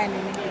I'm finding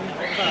it.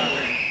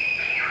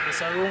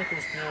 It's a room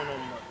cost no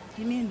number.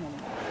 Give me a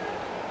number.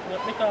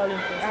 Let me call him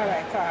first.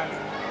 Alright, call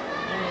him.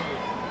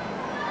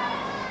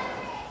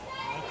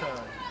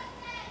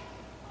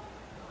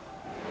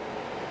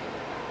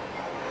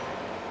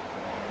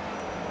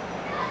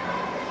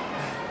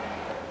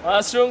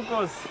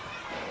 Shunkos.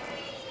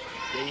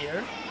 You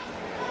here?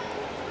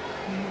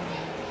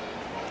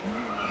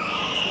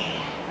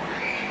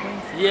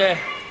 Yeah.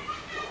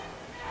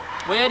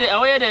 Where they?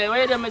 Where they?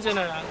 Where they,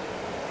 Majana?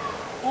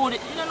 Who? You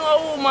don't know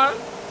who, man?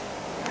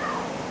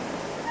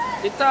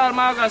 The tall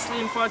Marga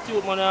slim fat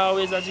youth, man,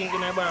 always a drink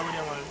in the bar with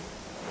you, man.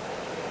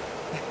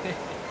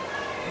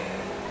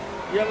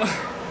 Yeah, man.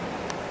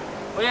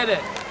 Where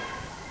they?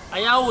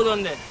 And you're old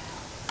on there.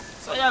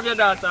 So you have your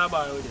daughter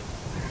bar with you.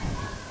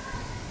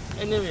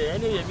 Anyway,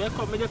 me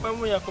come there from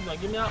where you come now.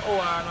 Give me an hour and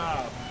a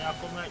half. Me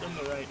come right down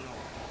right now.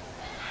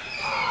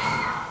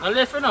 Now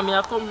left now, me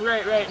come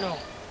right now.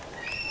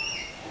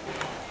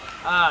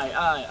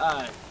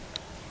 Aye.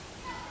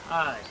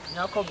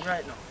 Me come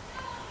right now.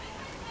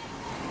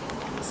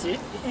 See?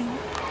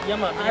 Yeah,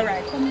 man.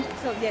 Alright, come.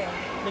 So yeah.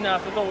 Me not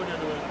have to go with you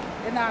doing.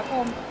 Then I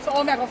come. So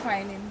how me I go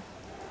find him?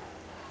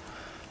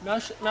 Me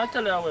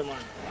tell you away, man.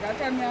 You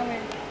tell me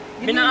away.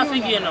 Me not have to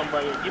give you a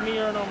number. Give me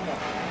your number.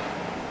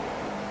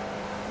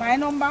 My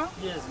number?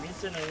 Yes, me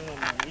send you your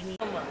number. Give me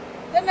your number.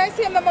 Then I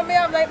see my me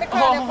have like the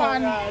call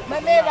upon my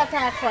neighbor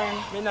talk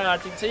from. Me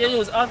not think. So you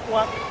use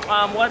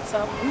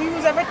WhatsApp? We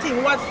use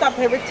everything, WhatsApp,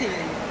 everything.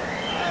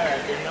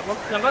 Alright, then I'm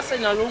going to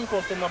send a loan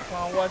customer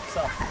on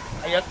WhatsApp.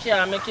 And you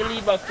can't make you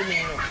leave back to me,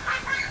 you know.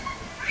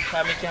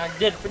 Because I can't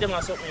dead for them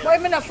or something. But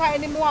I'm not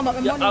find him more, but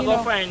my money, I'll go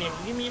find him.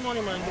 Give me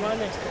money, man. Give me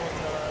next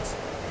 $1,000.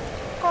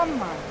 Come,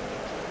 man.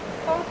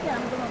 Come here,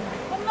 I'm going, man.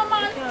 Come no,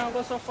 man. I can't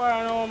go so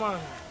far now, man.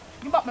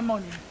 Give back my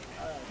money.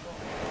 Alright, go.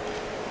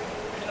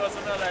 You know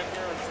something like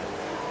yours.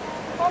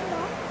 Come,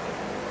 man.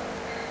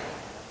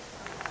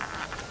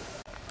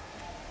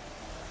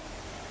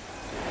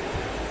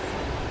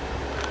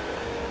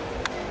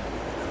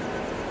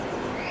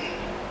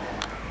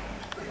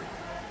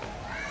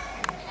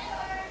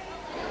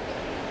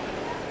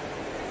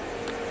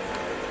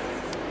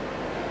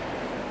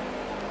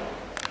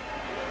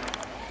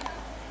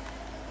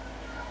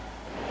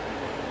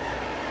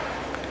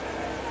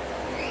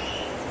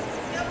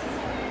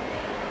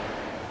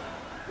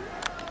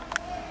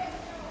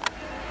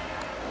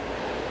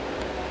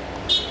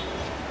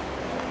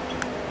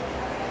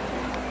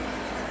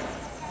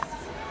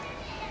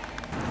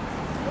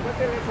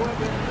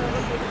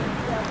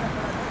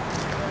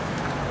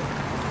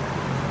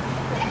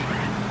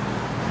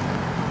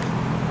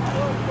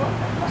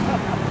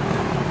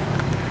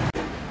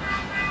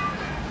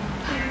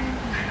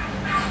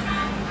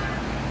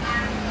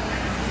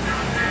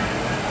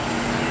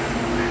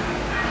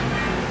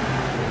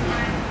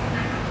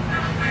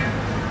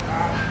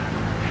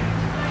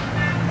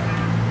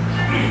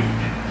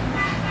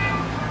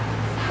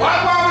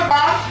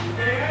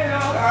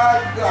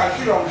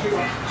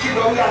 She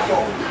don't have to.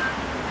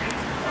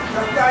 The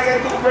guy get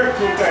to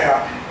breakthrough there.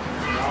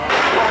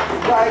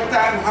 Right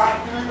time hot.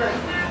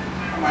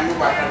 Come on, you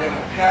back at them.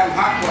 Time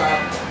hot.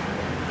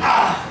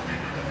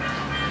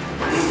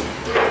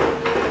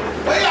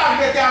 Where you have to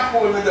get your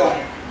phone me down?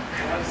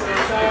 I'm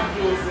some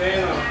juice,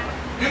 you know.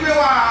 Give me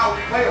one.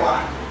 Where you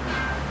want?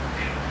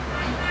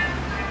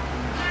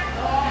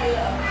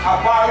 A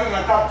bar in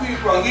the top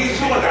people. Give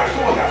soda.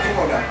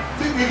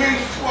 Give me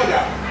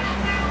soda.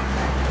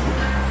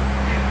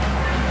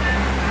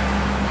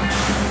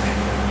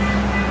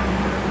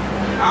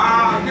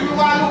 Give me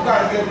one look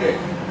at them there.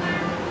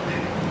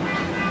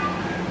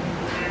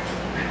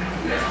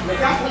 You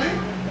can't pull it?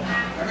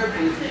 Let me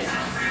pull it.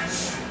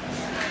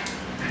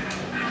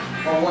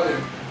 Oh, what is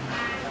it?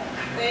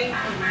 Thank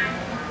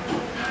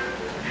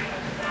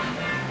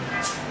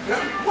you.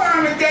 Put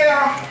on the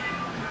gear.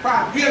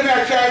 Give me a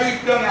cherry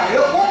down here.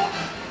 You cook?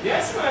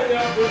 Yes, man, you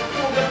have to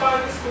put the pan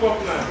in the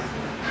stove now.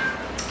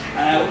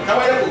 How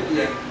are you cook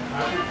here?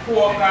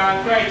 Pork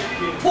and fried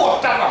chicken.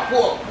 Pork, tapa,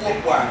 pork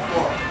one,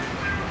 pork.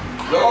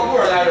 You go go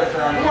to that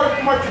restaurant.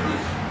 How much is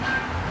this?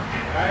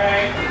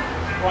 Alright,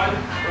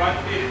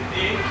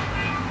 150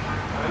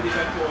 and this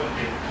is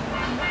 200.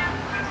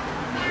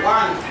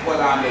 Hold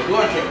on,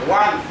 don't check.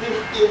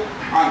 150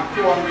 and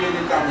 200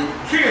 it can be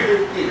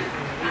 350.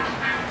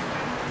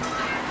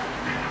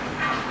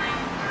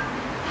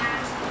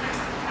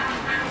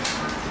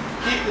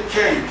 Keep the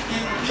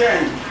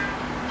change.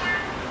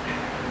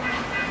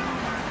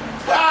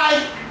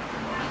 Bye!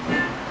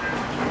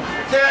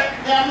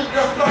 Yeah, me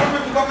just love me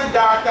to come to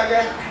doctor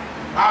again.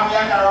 I'm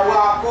here to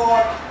walk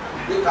out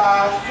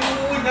because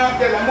soon enough,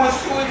 tell them more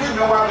soon if you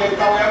know what they're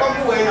going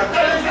to go in.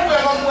 Tell them where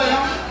you're going to go in.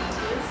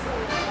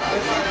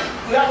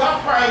 You have a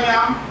fry,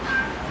 ma'am.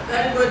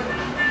 Very good.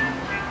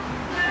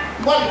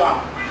 What one?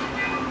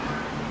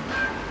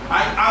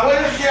 I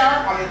will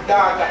share on the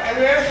doctor. And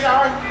we'll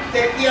share,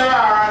 take care of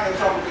her and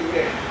something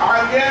there.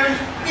 And there is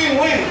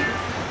win.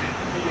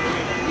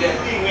 Yeah,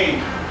 win.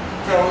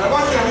 So we're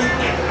going to see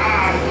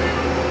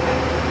it.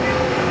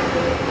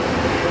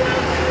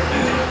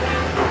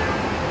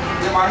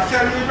 The man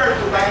said we better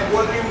to buy and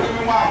go give me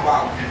one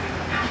bag.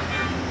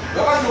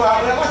 We're going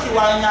to see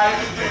why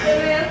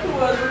now.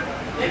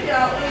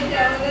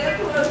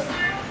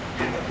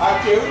 I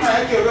tell you,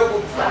 I tell you,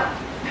 good stuff.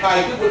 I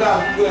do good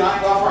and good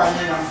and go for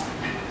me now.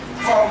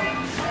 Come,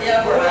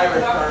 Yeah, for the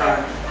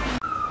restaurant.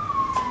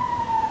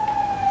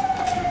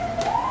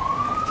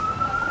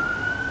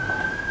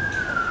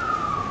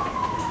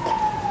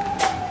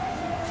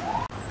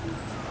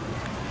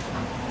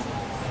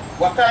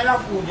 What kind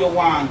of food you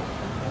want?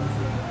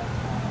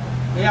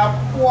 We have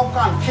pork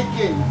and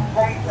chicken.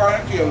 Come for the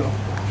table.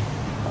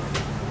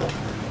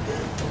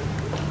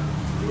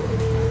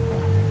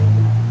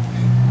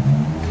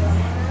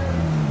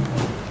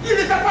 You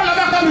need to follow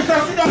back and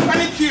sit down on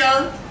the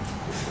chair.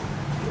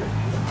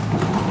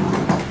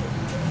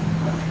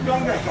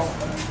 Don't get up.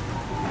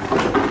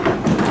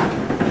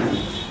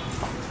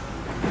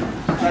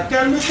 Now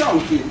tell me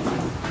something.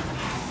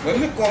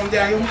 When me come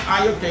there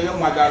and you tell your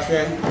mother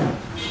say,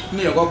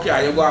 me go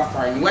care, you go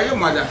find. What your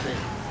mother say?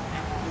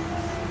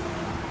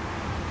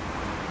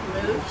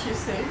 Well, she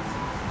said,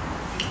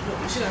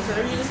 look, she not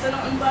really said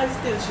nothing bad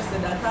still. She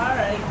said that's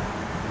alright.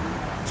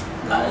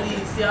 At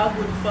least you're a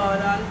good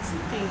father and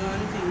thing.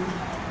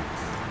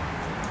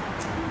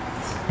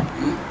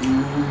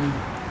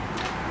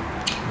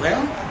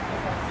 Well,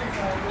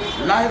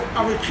 life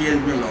have a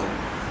change, my love.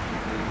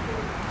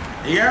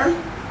 Here,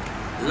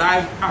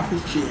 life have a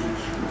change.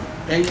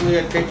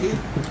 Anyway you take it,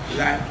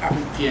 life have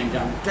a change.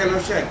 And tell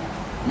yourself,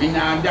 me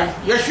now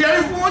that you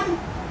share the food?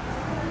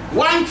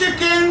 One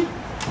chicken.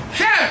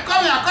 Chef,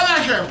 come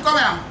here, chef, come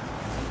here.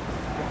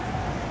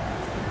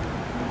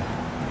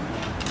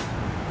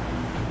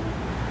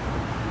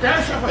 Tell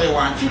chef what you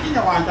want. Chicken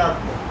you want that?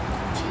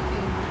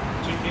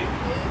 Chicken?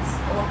 Yes.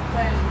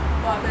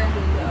 What kind do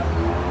you have?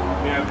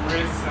 We have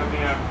breast and we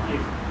have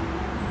hip.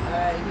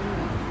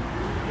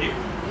 Hip?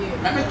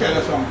 Yeah. Let me tell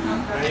you something.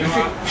 You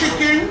see,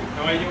 chicken.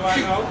 Now what you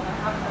want now?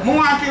 I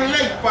want the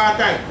leg part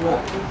I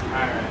pork.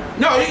 Alright.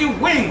 No, you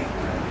wing.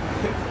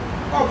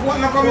 Oh, what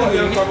not coming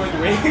with? What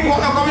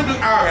not coming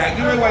with? Alright,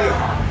 give me what you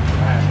want.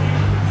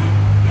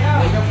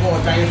 When you go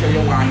out and you say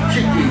you want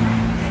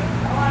chicken.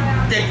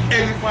 Take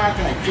any part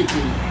like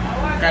chicken.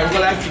 Because you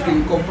like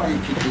chicken, company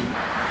chicken.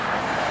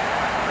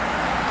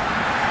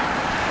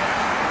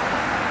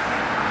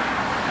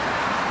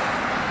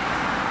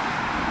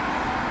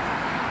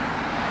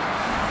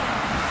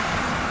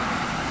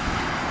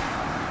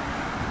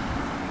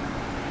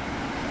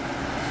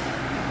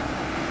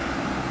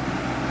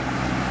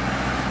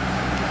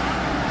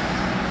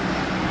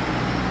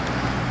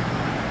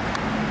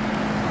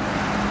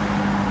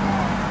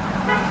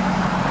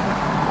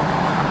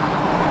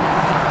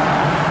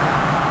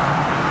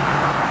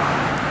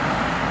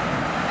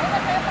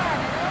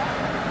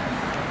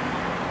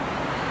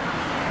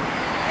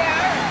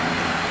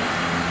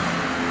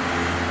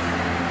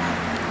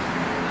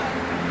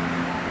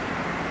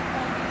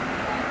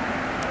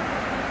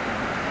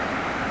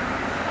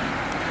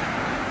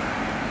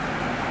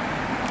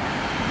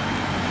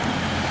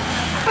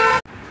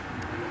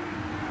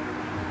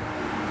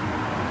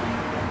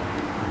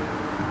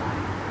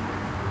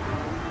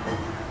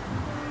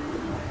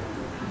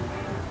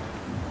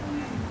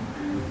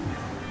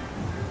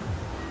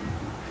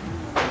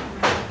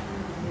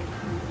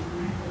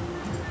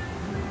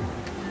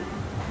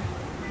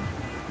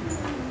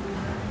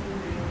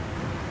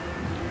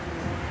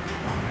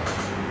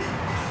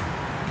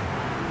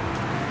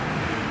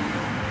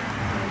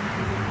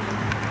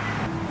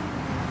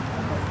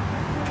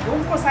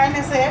 Sign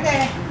and say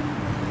there.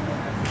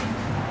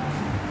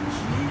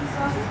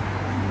 Jesus.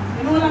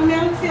 You know what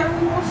I'm fear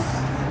most?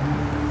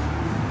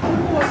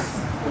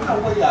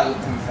 What are you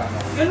looking for?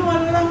 You know what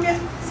I'm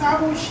getting?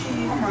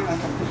 Sabushi. Come on,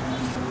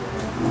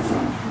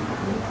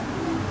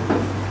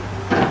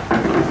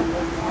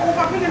 Oh,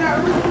 I'm picking that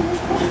room.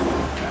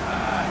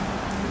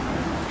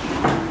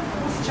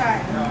 Who's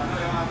child?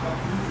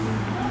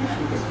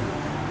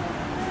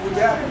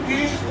 yeah,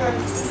 peace.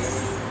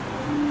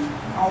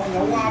 I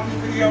don't want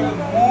people to hear the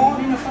more.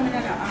 You know, coming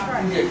in the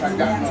Yes, I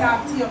got talk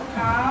to you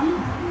calm.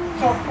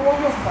 So, how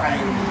you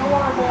find me? No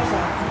worry about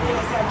that. You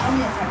say, I'm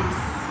here for this.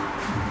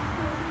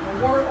 Don't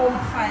worry about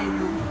my find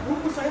you.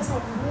 Who say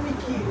something? Who we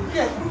kill?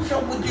 Yes, so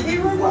would you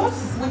do what?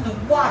 With the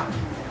what?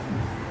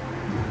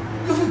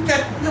 You will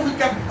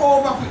get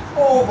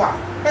over.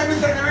 Maybe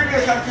say the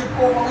relationship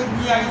over with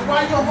me and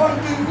why you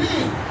hunting me?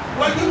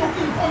 Why you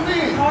looking for me?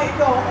 No, it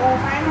don't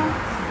over, you know?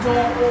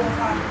 Don't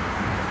over.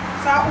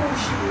 So who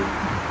she?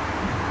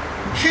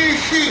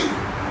 She.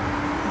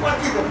 What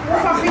is the Who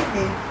for problem? pick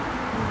me?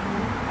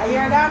 Are you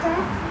your daughter?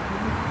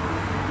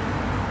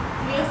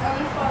 Yes, I'm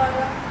your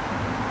father.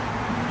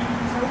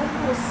 So who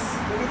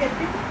you get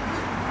picked?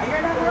 Are you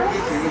your daughter?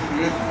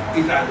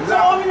 It's a So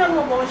how me not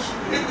know about she?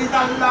 it's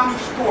a long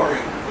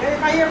story. You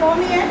ever hear about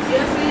me yet?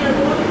 Yes, we hear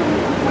about you.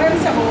 What do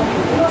you say about me?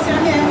 You don't say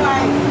I'm your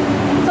wife.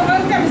 So what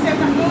do you tell me say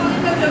that? No,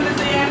 you can tell me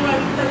say you're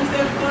right. You tell me say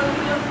I'm going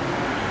to you.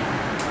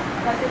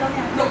 That you don't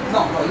hear?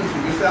 No,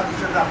 listen, this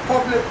is a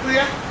public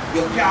place.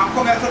 You can't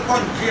come as a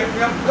country and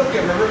look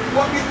at me,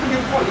 report this to the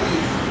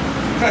police.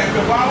 So if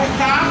you want to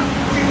talk,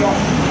 sit down.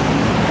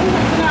 Who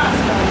is the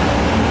nasty?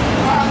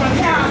 Pass the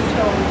chair. Nasty.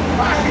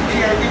 Pass the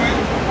chair, give me.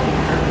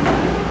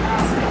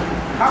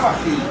 Have a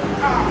seat.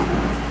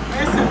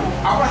 Listen.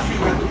 Have a seat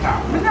when you talk.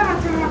 I'm not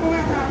telling you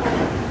about that.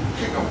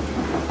 Sit down.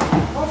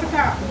 Over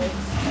top.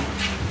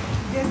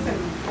 Listen.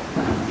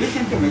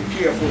 Listen to me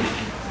carefully.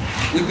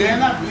 We dare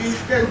not these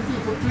 10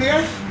 people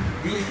place,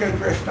 these 10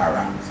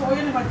 restaurants. So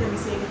you never tell me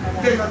say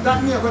it. They not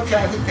that never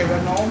try to tell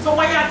her no. So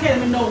why you tell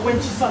me no when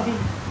she's so big?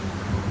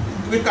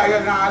 Because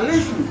you're not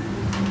listening.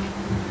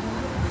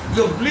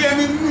 You're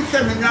blaming me,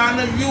 say me not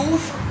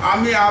use,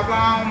 and me have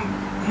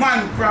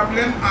man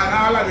problem, and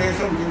all of this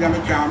something that I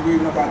can't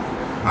bring nobody.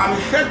 And I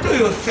said to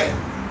you, say,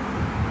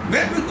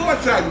 let me go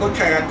outside, go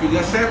try it to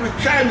you. Say, me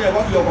try me, you're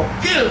going to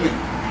kill me.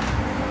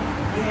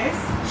 Yes.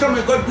 So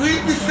me go do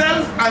it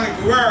myself, and it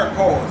work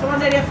out. So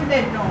when they're for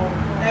dead now,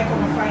 they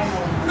come and find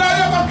out. No,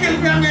 you're going to kill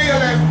me and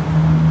you're left.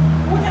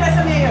 Who tell us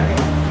a mayor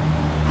left?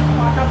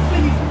 What a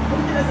flea, who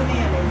tell us a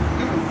mayor left?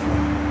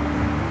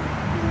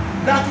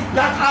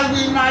 That will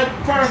be my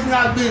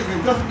personal business,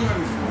 just give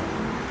me the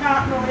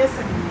phone. No,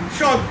 listen.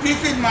 So this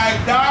is my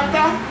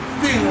daughter,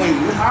 Penguin.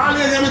 You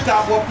always hear me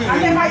talk about I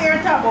Penguin. never hear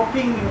talk about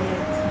penguin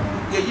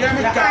yet. You hear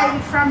me You hide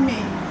talk? it from me.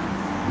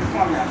 You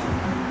come here.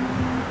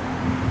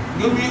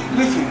 You mean,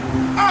 listen,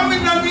 I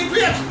mean, I need to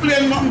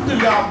explain nothing to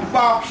your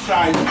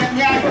backside. Let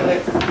me have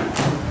it.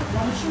 You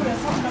want me to show you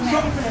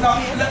something? No,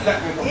 let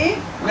me go. Eh?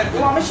 Let me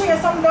You want me to show you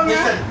something down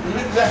Listen,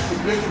 here? listen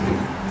to me.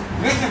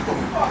 Listen to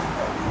me.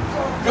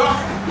 Just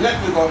let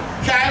me go.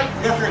 Child,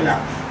 just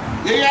relax.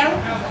 You hear?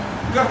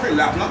 Just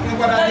relax. Nothing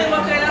but Tell I you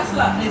what kind of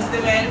slapness the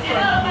man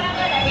from.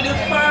 For the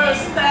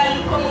first time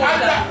you come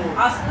out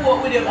I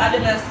spoke with him and the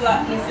man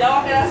slapness. You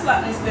what kind of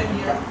slapness them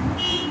here?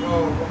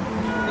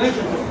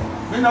 Listen to me.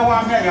 Me no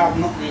want me to have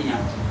nothing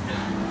here.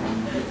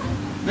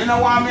 Me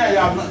no want me to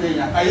have nothing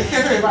here. I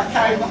say if I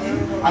try nothing,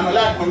 I don't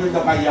like when you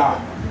do my yard.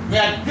 Me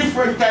a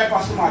different type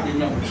of somebody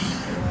now.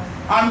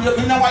 And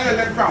you know why you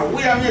left from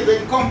where me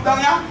when you come down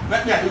here,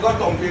 let me have to go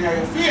dumpling in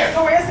your face.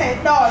 So what you say?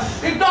 Done.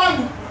 It's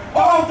done.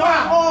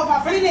 Over.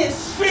 Finish.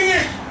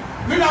 Finish.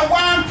 Me no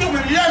want you,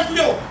 me left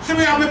you. See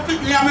me have me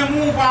pick me and me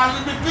move on,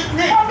 you pick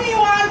me. What me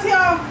want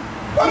you?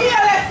 Me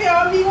left you,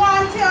 me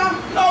want you.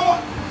 No,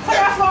 So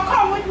you have to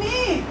come with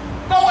me.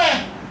 no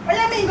way. What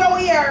you mean go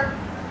here?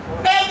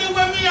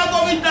 Anyway, me I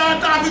go with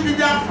that with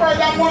the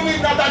further money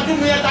that I do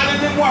me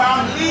anymore.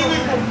 I'm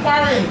leaving to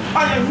foreign.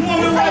 And you know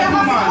me So you white have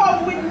to woman. come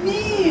with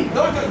me.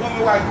 Don't just know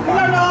me white You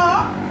woman. don't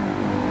know?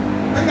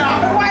 Me The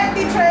now. white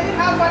teacher didn't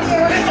have one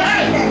here. What's she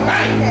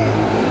there?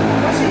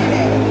 What's she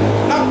there?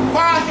 Now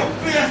pass your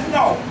place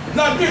now.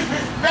 No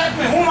disrespect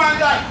me, woman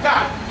like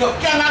that. You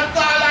cannot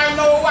call I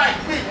no white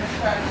bitch.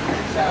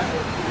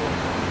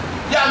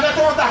 Yeah, get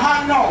out the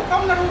hand now.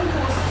 Come to the room.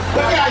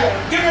 Look here,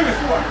 give me my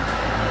phone.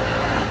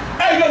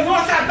 Hey, you know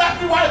that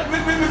me white me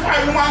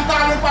find woman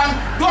call me pan.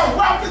 Don't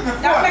walk with me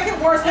That phone. make it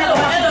worse than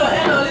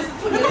Hello, listen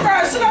to me. Look at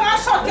her, she don't have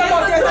shut your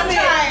mouth. There's a We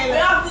child.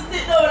 have to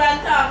sit down and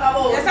talk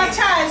about There's a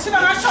child. She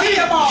don't have shut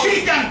your mouth. She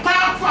can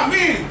talk for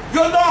me.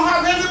 You don't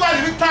have anybody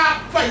to talk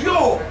for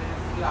you.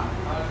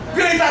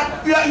 You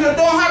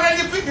don't have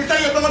any people, so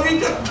you don't need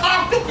to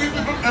talk to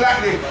people like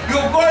this.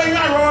 You're going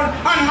around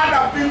and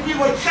adopting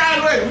people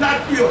child with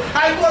not you.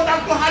 I don't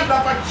have to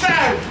adopt a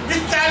child. This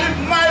child is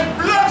my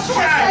blood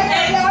child.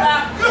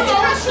 Exactly.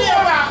 Look how she is.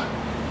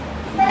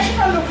 But she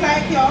don't look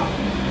like you.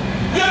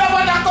 You know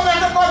what I come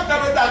as a doctor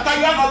with that, so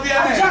you're not A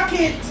there.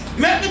 jacket.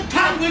 Make me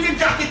talk with the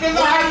jacket, you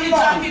know Why how the you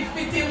jacket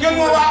fit him You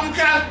know good? what I'm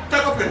trying to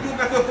take up the two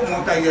people come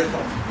out of here, so.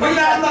 We don't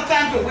have no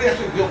time to waste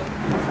with you.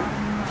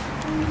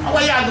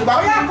 What you do,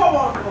 Where you baby? come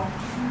out, go?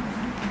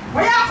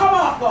 Where you come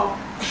out, go?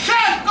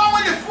 Chef, come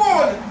with the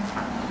food.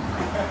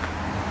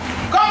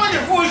 Come with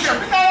the food, chef.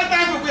 We don't have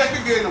time to waste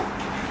again.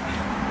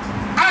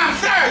 I'm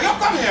sorry, you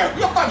come here.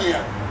 You come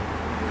here.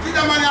 See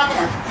the money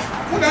come on.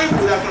 Put down your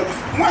food, that's all.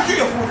 Want to see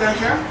your food then,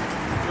 chef?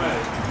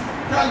 Right.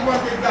 Tell me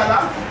what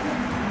 $8.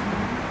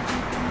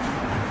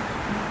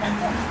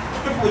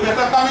 Before you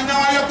come in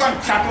now, you can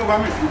chat over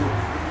me.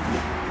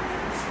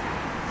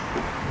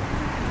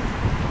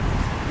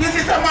 This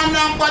is a man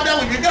now bother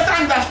with you. Just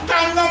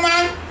understand, no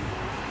man.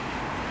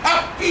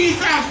 A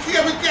peace and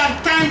safety and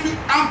time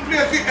and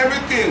place for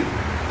everything.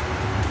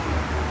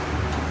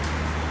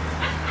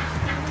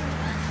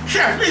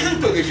 Chef, listen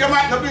to this. You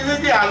might not be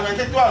the girl when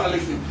you don't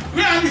listen.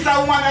 Me and this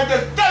woman that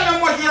just tell them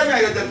what you're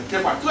doing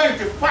for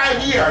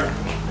 25 years.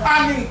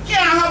 And you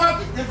can't have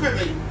a picture for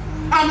me.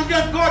 And we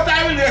just go to a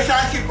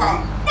relationship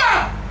and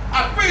bam!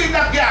 I pray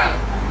the girl.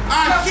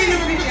 And she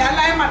will be I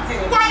like my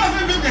tail. Why not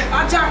be with me?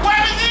 Why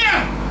be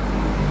here?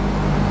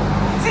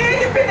 See,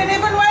 the pin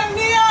even when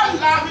near. I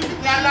laugh at you.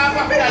 I laugh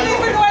at you.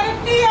 Even when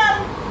it's near.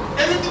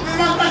 Anything you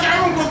must catch a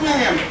room with me.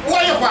 Who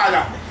are your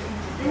father?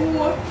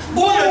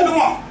 Who you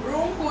know?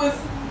 Rumpus.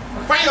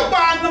 For your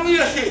band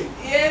nomination.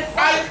 Yes.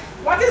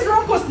 What is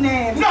Rumpus'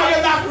 name? No,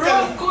 you're not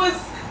telling. Rumpus.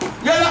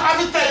 You're not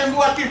having to tell him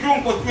what is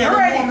Rumpus' name.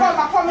 Ready,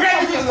 come.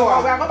 Ready to go.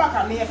 We go back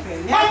and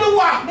Maple. On the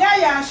what? Me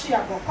and she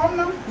go. Come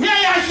now. Me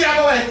and she are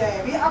going.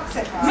 Yeah, we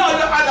accept her. No,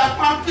 the other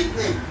man pick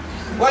me.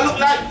 Well, look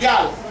like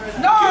girl.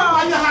 No.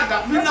 When you had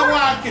that, me no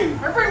want him.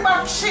 We bring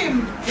back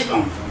Shim. Sit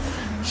down.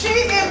 She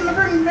him, me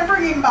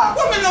bring him back.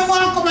 What me no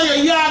want to come in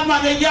your yard,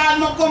 man? Your yard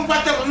no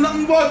comfortable.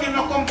 Nothing about you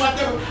no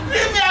comfortable.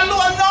 Leave me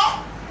alone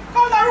now.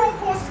 Come the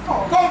Rumpus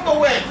come. Come to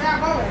where? We are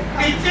going.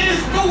 It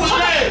is too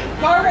late.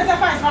 Go raise the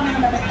fence for me.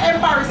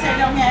 Embarrass you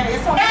down here.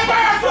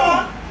 Embarrass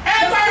you.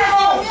 Embarrass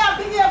you. Me a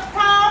big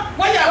car.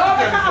 What you have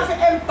to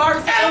do?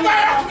 Embarrass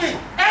me.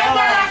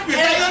 Embarrass me.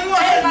 You know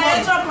Hey, what man,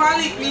 I'm jump and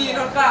lick me, you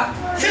know, car.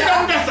 Sit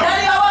down there, sir.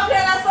 Daddy, I walk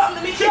in or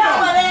something. Me Sit can't down.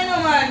 bother you,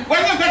 man.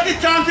 When you get the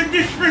chance to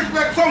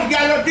disrespect some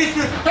girl, you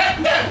disrespect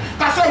them.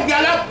 Because some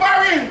girl are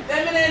boring.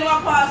 Then me ain't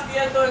want pass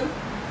the done.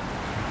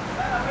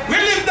 Me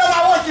live down a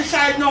watch the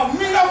side now.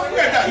 Me not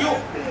afraid of you.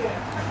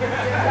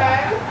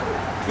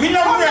 Me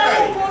not afraid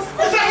of you.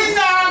 You say me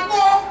not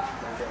go.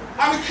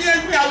 I'm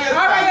change me away.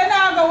 Alright, you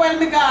now go when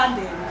me gone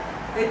then.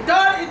 The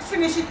done it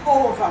finish it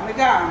over. Me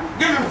gone.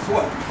 Give me the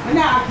phone. Me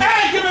now.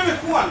 Hey, give me the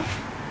phone.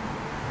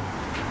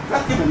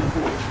 Just give me the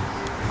phone.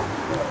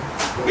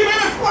 Give me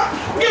the phone.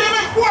 Give me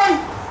the phone.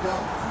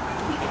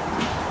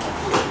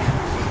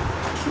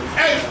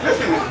 Hey,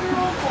 listen.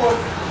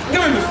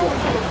 Give me the phone.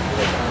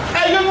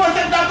 Hey, you know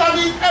that I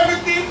mean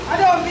everything? I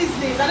don't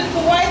business. I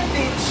little white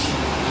bitch.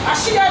 I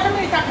she every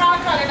minute I can't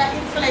call it an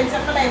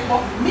influencer for life,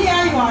 but me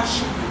and you and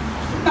she.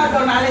 Not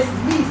done unless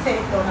me say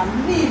it done and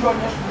me run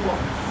the show.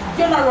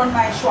 You not run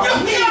my show.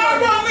 You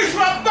can't run this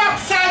from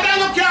backside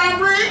and you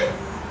can't breathe.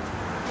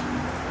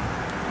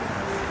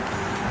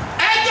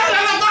 Hey, girl,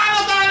 I'm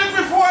not going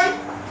to before.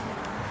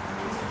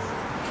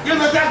 You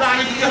know that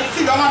guy, you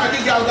see the man that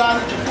the girl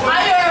gone before.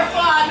 I hear her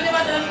fall. I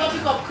never tell them to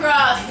pick up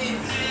crosses.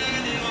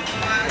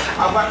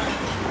 Come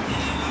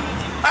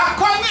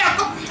here,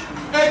 come.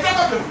 Hey, take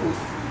up the food.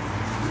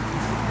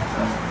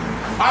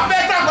 I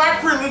better go to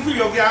prison for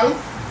you, girl.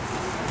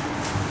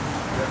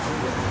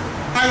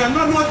 And you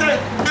don't know that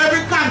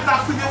every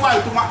contact with the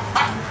wife to my...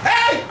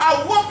 Hey,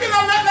 I walk in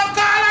and make no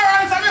call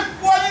around and say,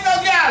 phone in the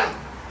girl.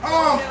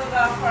 Oh,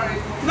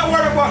 no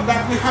worry about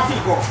that, we have to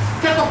go.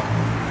 Take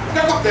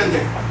up then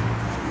there.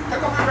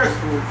 Take up the rest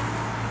food.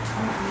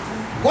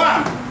 Go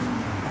on.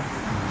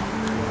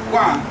 Go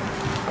on.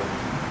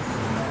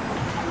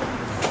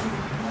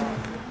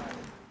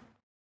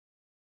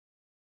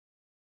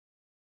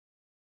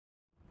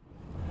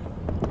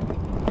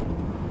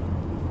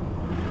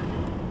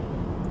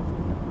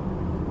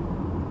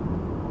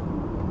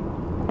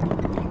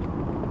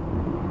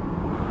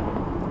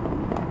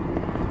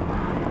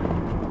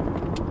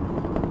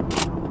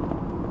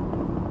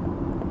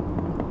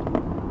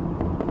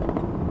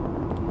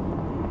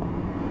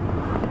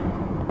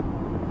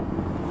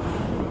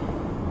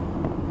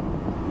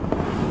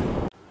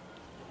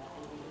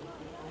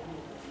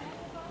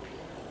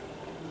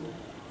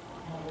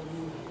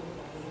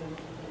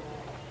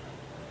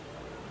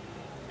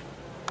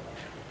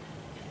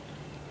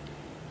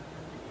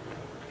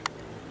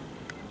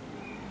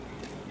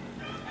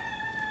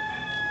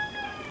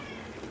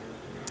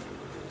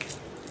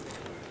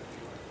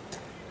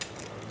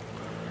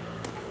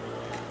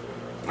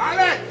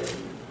 Malik!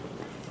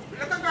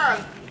 Little girl!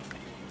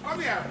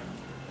 Come here!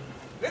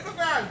 Little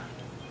girl!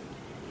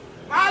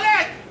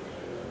 Malik!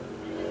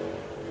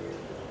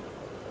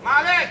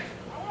 Malik!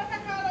 I want to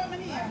call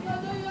over here.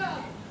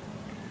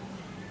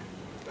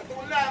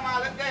 Betul lah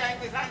Malik dia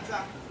yang disangsa.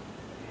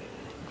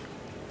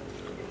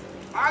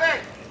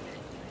 Malik!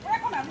 Where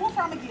come on? Move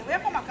from here. Where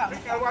come on? Come.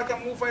 Mikal want to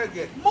move for your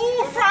gate.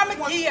 Move from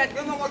here.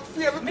 You know what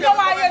fear? Me don't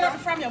want to hear nothing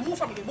from you. Move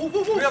from here. Move.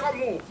 You can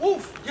move.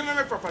 Move. Give me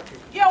my property.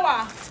 You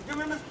what? Give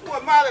me my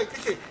phone, Malik.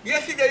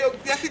 Yesterday you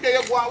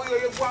go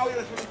away.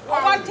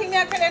 One thing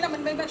I tell you,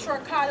 I'm make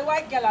sure call the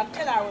white girl and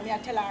tell her what me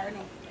tell her, you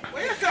know.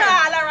 What you say?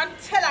 Call her and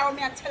tell her what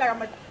me tell her.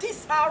 I'm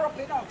this her up,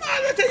 you know.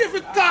 I tell you if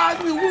you call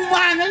me,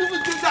 woman, you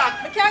will do that.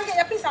 I can't get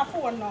your piece of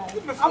phone now.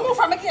 Give me I move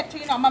from here to,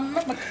 you know,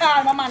 I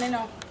call my man, you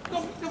know.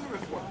 Give me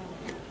my phone.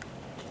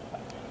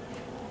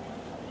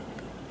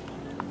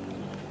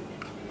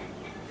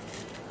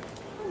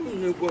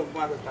 You go and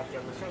bother that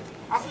young son.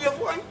 After your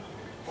phone?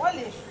 What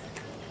is?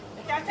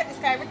 You can't take this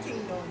guy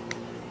everything down.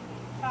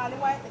 Call the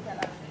white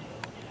together.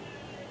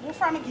 Move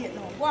from the gate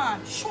now. Go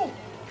on. Shoot.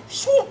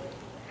 Shoot.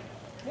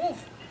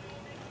 Move.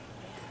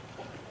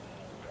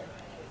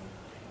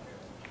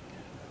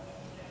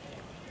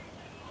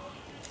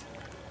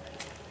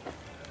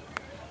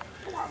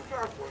 Come on,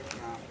 careful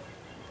now.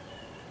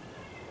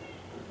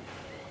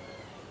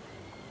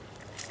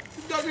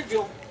 It doesn't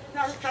do.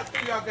 Now you can't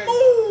see you again.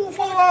 Move. Move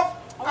off.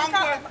 Move from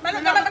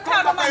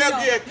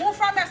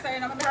your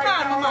side. I'm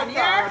call my man,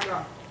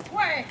 yeah?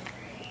 Why?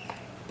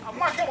 I'm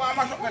mash up my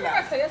Move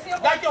life. from your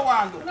side. That you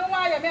want to do. You know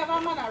why you have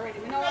a man already?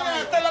 You know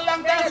why? Tell a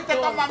long time to take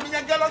a man,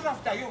 I'm jealous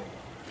after you. You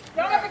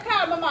don't have to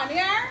call my man,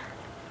 yeah?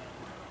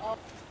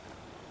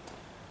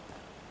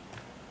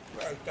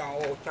 Right down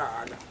all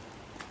tired.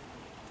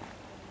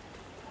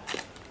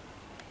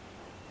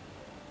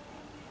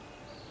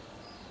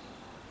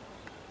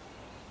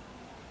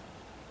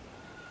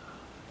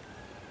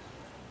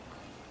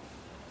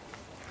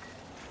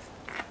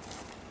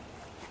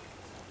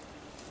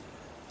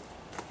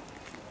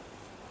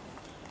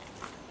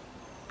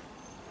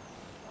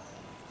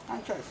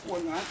 I'm trying to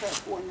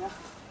phone you.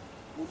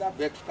 With that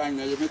Bex kind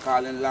of you me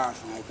calling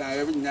last night and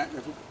every night.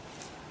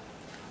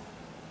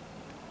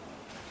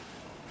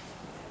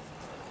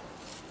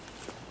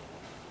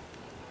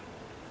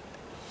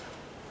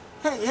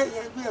 Hey,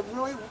 babe,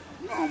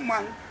 no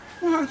man.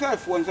 You answer the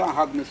phone and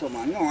hug me so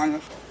man. No,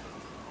 honestly.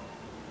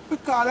 You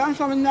call and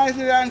something nice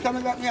and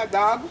something like me a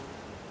dog.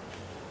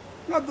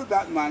 Not do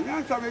that, man. You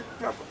answer me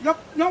proper.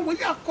 No, what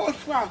you cost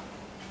for?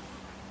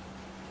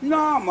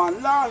 No,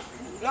 man.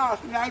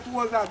 Last night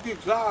was a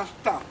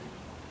disaster.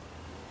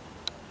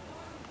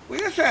 What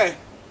you say?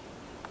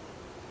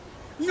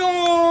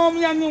 No,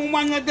 me and no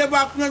man not there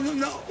back. No.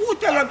 Who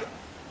tell you?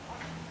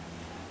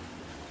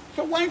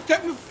 So when you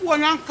take my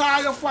phone and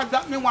call you for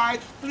that, me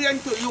want to explain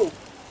to you.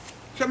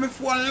 So my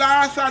phone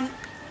last and...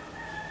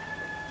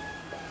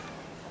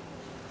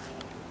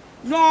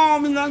 No,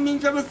 me not mean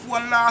to my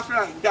phone last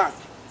like that.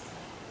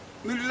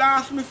 Me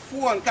lost my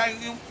phone because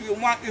you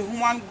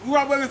man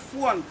grab my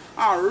phone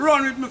and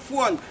run with my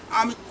phone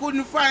and me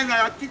couldn't find it.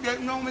 I think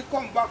that now me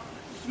come back.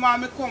 Small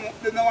me come up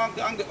then I want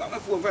to get back my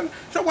phone friend.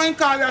 So when you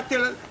call you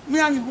tell me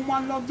and the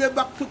woman love they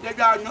back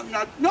together.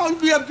 No,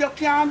 babe, you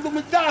can't do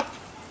me that.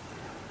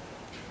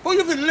 But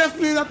if you left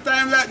me that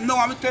time like no,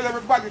 I'm tell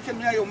everybody tell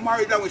me you're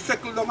married and we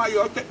settle down and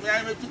you take me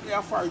and you take me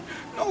afar.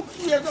 No,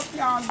 babe, you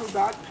can't do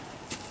that.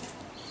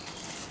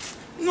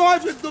 No,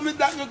 if you do me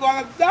that you're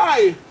gonna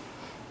die.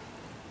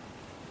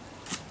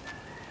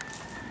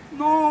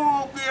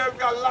 No, babe,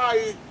 you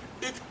lie.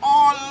 It's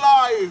all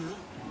lies.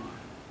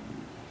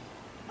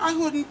 I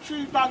wouldn't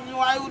cheat on you,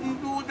 I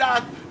wouldn't do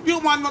that. You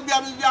want to be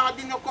in my yard,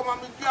 you come on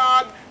my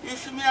yard, you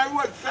see me a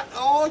road,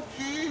 oh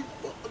jeez.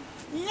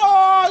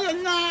 No,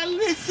 you're not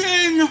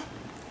listening.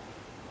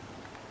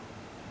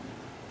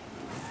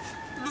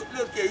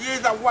 Look here,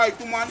 you're a white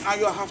woman and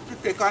you have to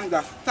take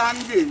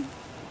understanding.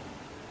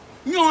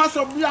 You as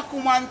a black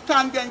woman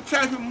stand there and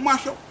try to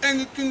mash up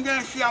anything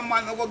then see a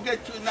man will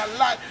get you in a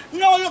life.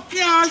 No, you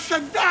can't say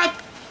that.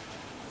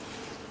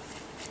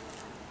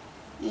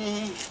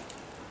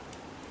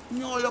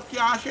 No, you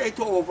can't say it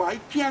over.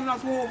 It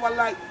cannot go over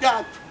like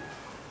that.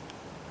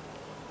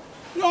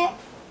 No.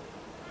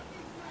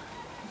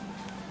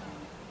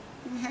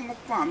 You hang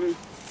up on me.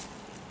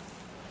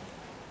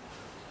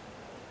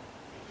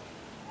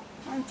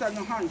 Answer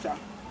no answer.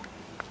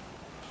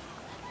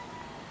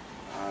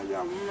 Oh,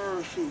 your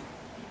mercy.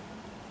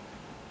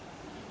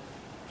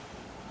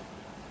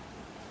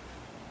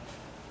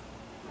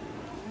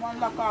 Man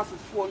lock off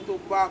his phone to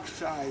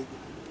backside.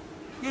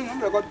 You know,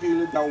 we're going to deal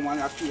with that woman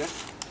at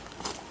face.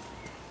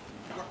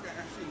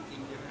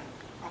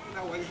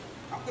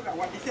 I could have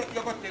what you said,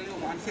 you're going to tell you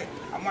one say,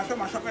 I'm going to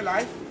mash up my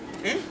life.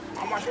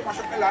 I'm going to mash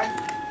up my life.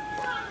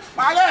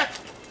 Margaret!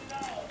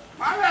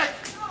 Margaret!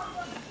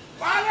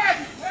 Margaret!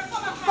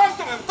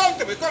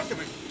 Come to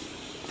me.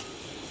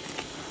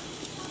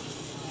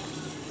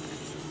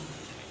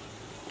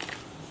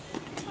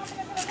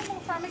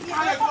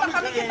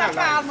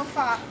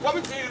 What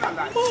we doing in a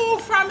life?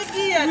 Move from the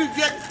gate.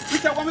 We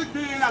say what we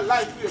doing in a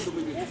life here to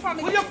me. Move from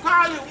the Will gate. you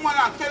call you woman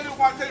and tell you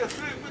one say you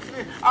sleep with me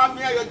and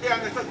me and you there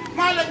and they say,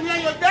 Marlon, me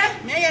and you there?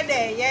 Me you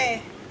there,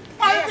 yeah.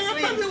 Marlon, you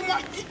tell me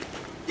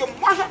you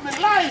mash up my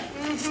life.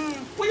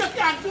 What you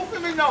can't do for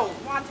me now?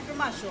 Want to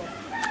mash up?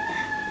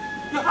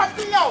 You have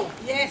to know.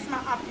 Yes,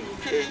 I'm happy.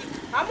 Okay.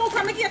 I move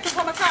from the gate to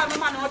come and call my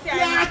man out here. You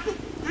have to.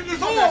 This is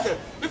what I say.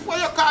 Before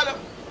you call him,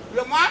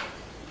 your man,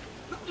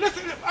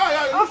 listen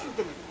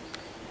to me.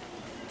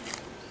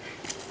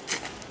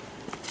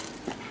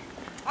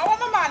 I want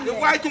my man The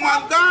there. white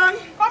woman gone.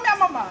 Come here,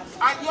 my man.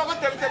 And you're going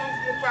to tell me to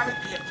move from the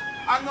gate.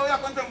 I know you're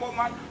going to tell me,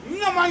 man.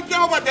 No man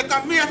can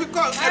overtake me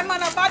because... I'm a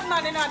bad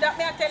man, you know, that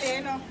me I tell you,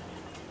 you know.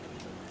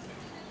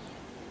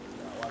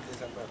 What is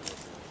the purpose?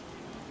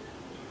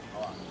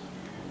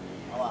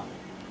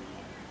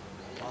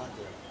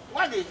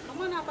 What is?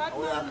 I'm a bad How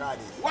you man. call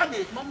this? What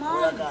is? My How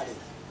you man. call this?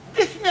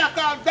 This me I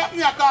call, that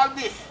me I call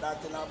this.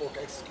 That in a book,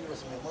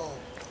 excuse me, move.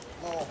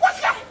 Move.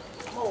 What's that?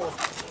 Move.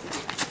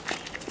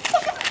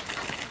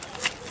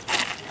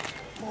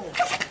 Move.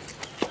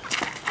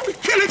 We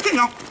kill it, you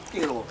know.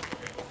 Kill.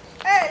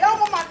 Hey, no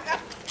woman.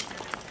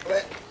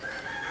 Wait.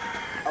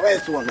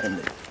 Where's one in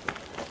there?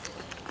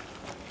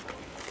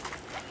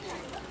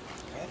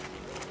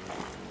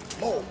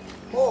 Move.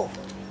 Move.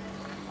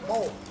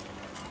 Move.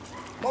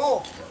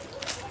 Move.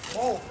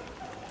 Move.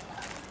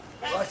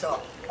 What's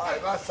up?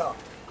 Alright, what's up?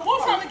 Come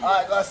on from it.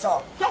 Alright, what's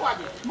up? So what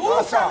is?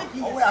 Move from it. Oh,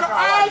 So where I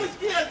all can't this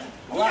what years, this?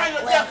 me and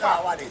your Where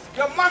what is?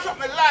 you mash up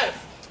my life.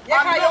 Yeah,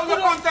 And now you you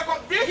could've- come take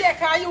up this? Yeah,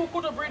 cause you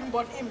could have breed me,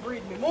 but him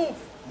breed me. Move.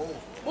 Move.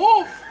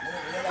 Move.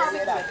 You don't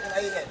hear that? You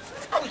don't hear that?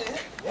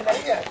 You don't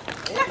hear that?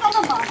 Let go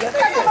my man.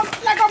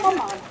 Let go my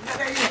man. You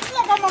don't hear it?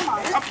 Let go my man.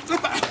 Up,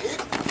 look back. You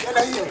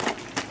don't hear it?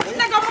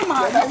 Let go my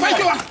man. I fight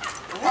you one.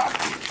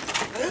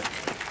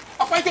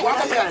 I fight you You one.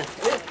 don't hear it?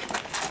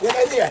 You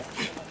don't hear it?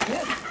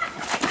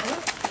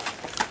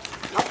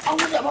 How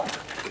will you?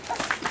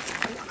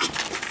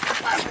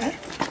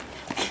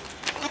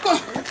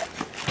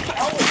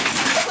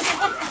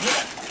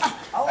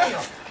 How will you?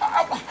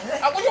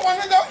 I what you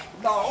want to do?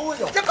 No, how will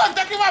you? You can't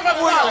take him off of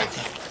the wallet.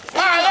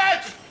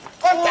 Wallet.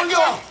 Come take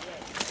you off.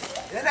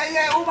 You don't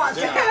hear woman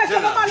say? Tell us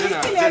your man is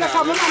still here.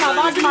 Come on, man,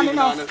 a bad man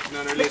enough.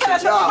 Tell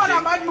us your man a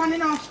bad man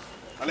enough.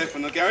 I left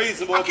no carry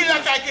easy I about kill it.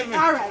 that guy, kill me.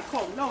 All right,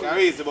 come. No.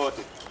 Carry easy about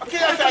it. I kill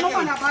Tell that us guy, your kill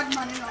man me. a bad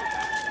man enough.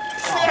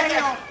 Kill that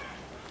guy.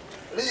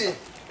 Leave.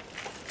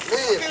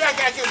 Leave. Kill that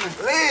guy, kill me.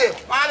 Leave.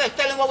 Man, let's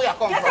tell him where we are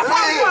coming Get from. up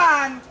and go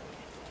on.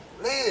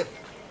 Leave.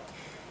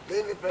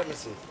 Leave the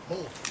premises.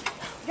 Move.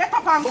 Get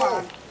up and go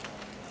on.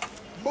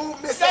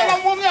 Move, Tell him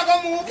Mr. move, me I go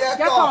move. Get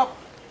Get up. up.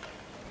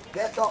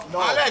 Get up. No.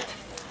 Wallet.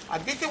 I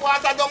get the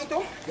water down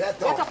too. Get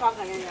Get up. up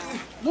and go on.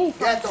 Move.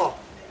 Get up.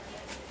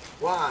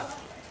 One.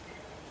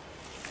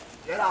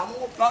 Get up.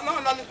 Move. No.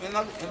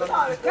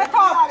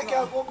 Get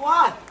up. Go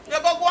on. You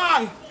go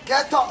on.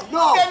 Get up.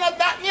 No. Then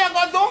that me I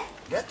go do.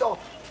 Get up.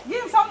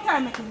 Give him some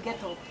time, make him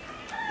get up.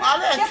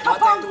 Wallet. Get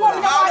up and go on.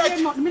 Me no want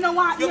you nothing. Me no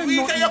want You you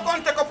mean say you nothing.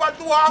 can't take up a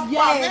 2 half for me?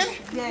 Yeah,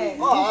 yeah.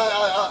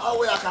 Oh,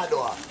 where I can do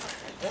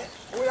it?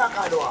 Where I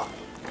can do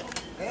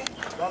it?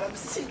 Don't let me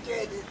see you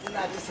in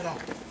this now.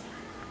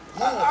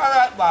 Move.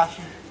 Alright, boss.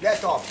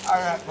 Get up.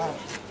 Alright, boss.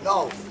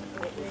 No.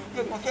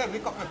 You can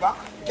pick up my back.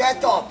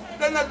 Get up.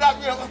 Then that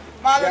you,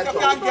 Wallet, you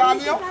can't jam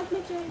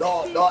you.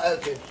 No, don't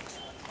help him.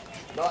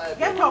 Don't help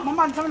Get him. up. My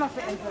man tell me not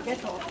to enter.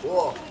 Get up.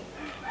 Go.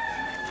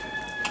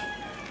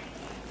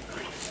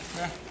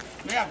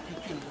 Me have to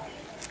kill you.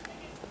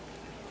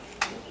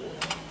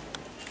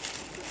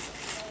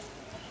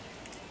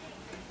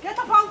 Get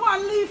up and go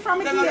and leave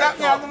from it Then here. that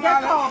me have to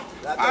Get up.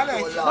 That's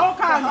Wallet. a Don't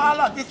call me.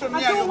 Wallet, this is me I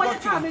and do you what go you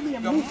call me, to. me, You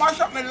move. mash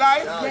up my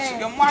life. Yeah.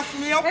 You mash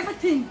me up.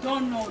 Everything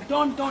done now.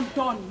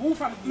 Done. Move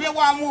from Me here.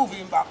 want to move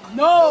him back.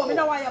 No, me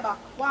no want you back.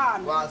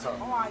 One. Go on, sir. I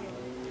want you.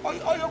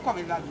 How you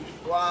coming, daddy?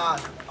 Go on.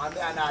 And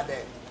me are not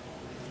there.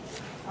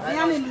 Me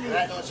and him leave.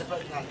 Right now, she's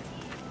pregnant.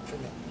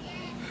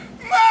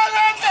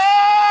 Wallet,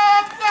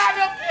 God,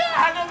 you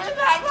can't do me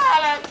that,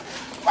 Wallet.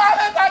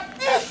 Wallet, like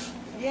this.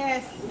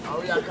 Yes. How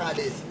will you call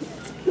this?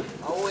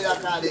 How will you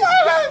call this?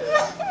 Wallet.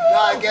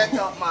 Nah, get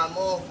up, man.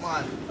 Move,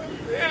 man.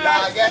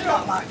 Nah, get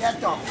up, man.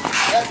 Get up.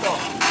 Get up.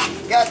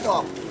 Get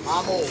up.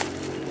 And move.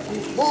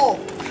 Move.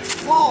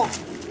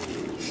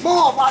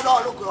 I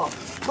don't look up.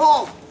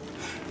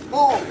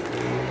 Move.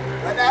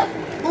 Ready?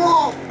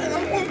 Move.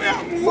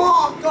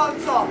 Move.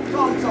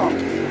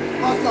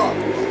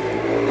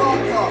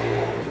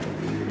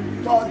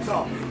 Don't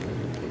stop.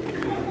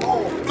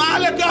 Move.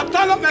 Wallet, you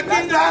turn up my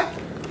kingdom.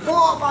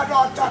 Move and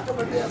don't chat to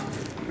me, babe.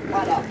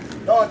 Madam,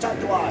 don't chat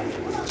to her.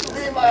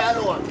 Leave her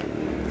alone.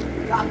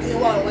 That the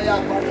one where you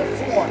have on the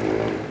phone.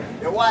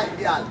 The white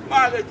girl.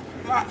 Wallet,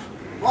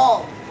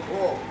 Move.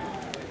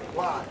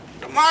 One.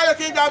 Wallet,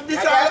 you have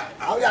this.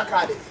 How you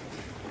call this?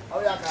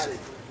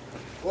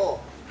 Go.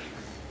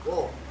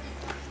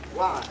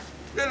 One.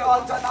 You know,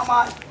 Don't turn a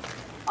man.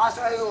 I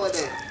saw you over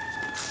there.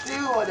 See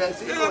you over there.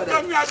 you know,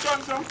 tell me I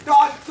done some.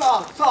 Don't,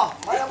 so.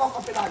 Why you walk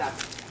up in that?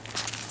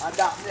 And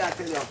that me I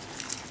tell you.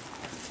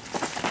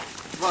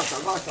 Go, so.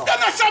 You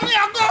know, some me I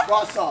go.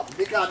 Go, so.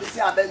 Because this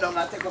here bend down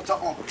and take up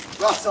something.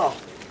 Go, so.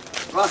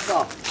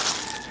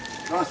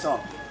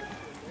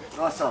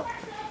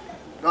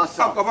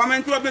 The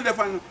government will be there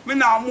for me. Me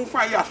now move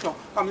from here, so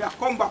come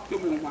back to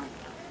me, man.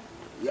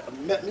 Yeah,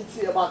 let me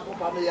see about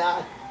up on the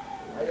yard.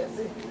 You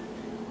see?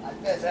 I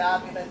guess I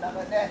argument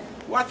over there.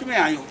 Watch me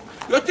and you.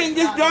 You think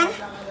this done?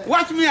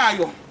 Watch me and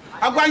you.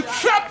 I'm going to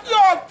chop you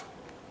up.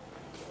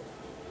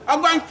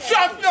 Come back,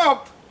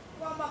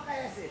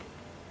 I say.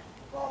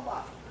 Come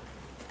back.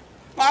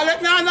 Man,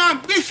 let me have an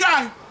ambition.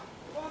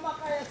 Come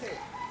back, I say.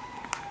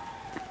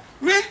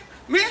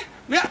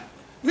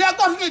 Me I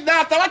go for my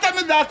daughter. What time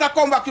my daughter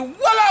come back? You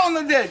well on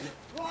the dead.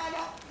 Who afraid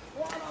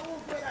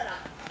of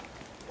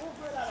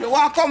that? You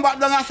want to come back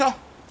down and so?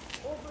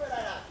 Who afraid of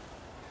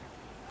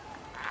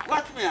that?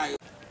 Watch me and you.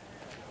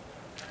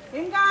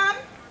 Him gone.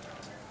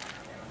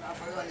 I'm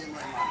for running, my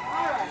man.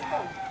 All right,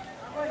 come.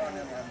 Running,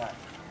 my man.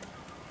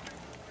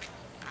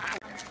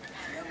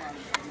 Yeah, man.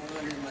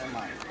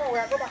 Oh,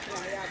 we'll go back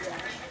now, yeah.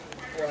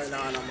 Boy, no,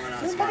 man.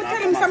 I'm going to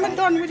tell him I'm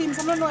done with him,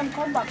 so I don't know him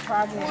come back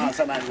for again. Man,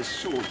 somebody will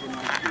shoot him.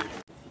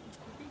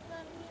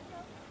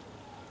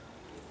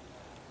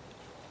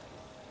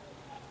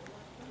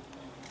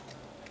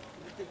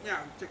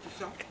 Take it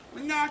so.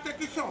 We not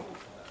take it so.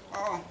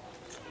 Oh,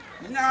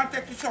 we not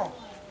take it so.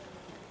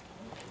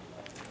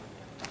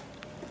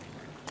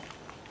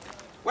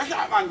 What's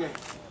that man there?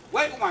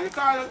 Wait, man, you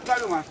call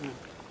the man to me.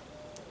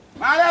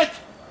 Mallet!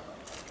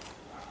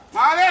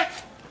 Mallet!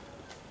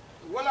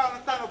 Well,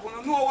 I'm stand up. You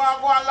know where I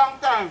go a long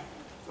time.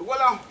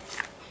 Well, I'm.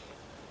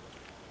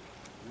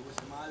 You was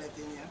Mallet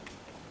in here?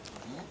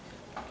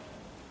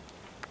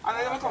 I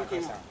know you may come to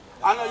you.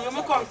 I know you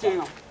may come to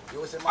you.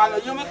 I know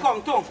you may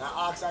come too.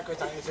 Now ask that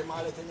question, you say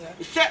Mallet in here?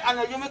 You said, I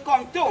know you may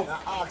come too. Now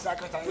ask that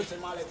question, you say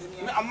Mallet in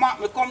here?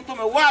 Me come to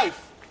my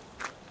wife.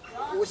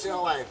 Who's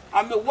your wife?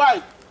 I'm my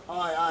wife.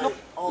 Aye.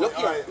 Look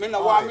here, me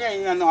no want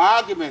me in no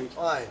argument.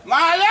 Aye.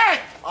 Mallet!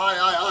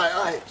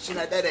 Aye. She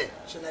not dead.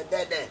 She not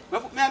dead. Me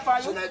put me on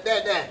for She you. not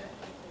dead.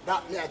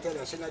 That me I tell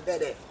you, she not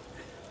dead.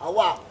 And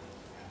what?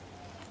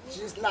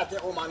 She's not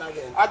a woman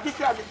again. I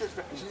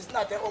disrespect me. She's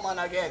not a woman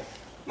again.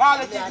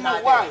 Mallet Me is and my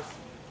her wife.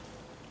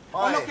 Aye.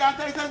 I look here and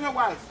tell you it's my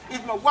wife.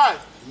 It's my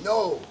wife.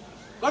 No.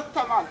 Go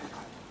to Mallet.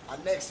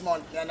 And next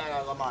month, me and I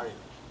are married.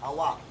 And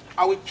what?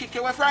 I will kick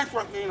your friend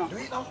from me, you know. Do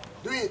it now.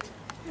 Do it.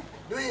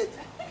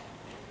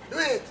 I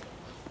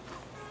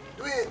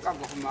can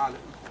go for Mallet.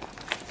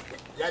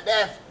 You're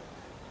deaf.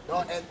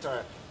 Don't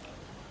enter.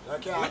 You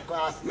can't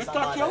cross this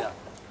touch you? abada.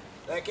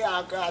 You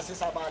can't cross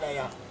this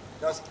abada.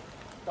 Just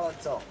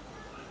don't so.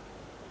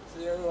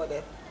 See your road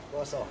there?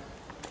 Go so.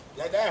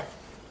 You're deaf.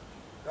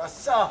 Go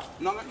so.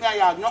 No, me I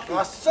yard nothing.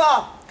 Go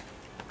so.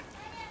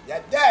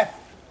 You're deaf.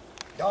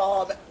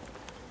 Don't.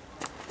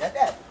 You're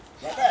deaf.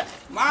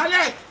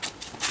 Mallet!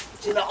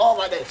 She not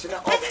over there. She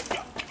not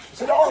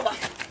over.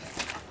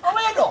 Oh,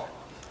 where you do?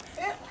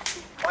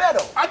 Where you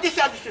do? I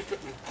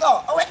disrespect me. No,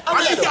 where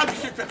you do?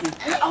 Disrespect me.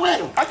 Where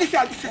you do? I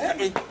disrespect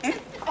me.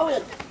 Where you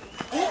do?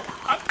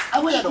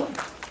 Where you do?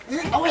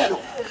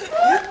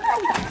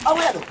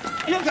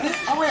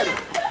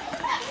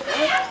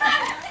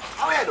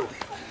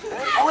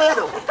 Where you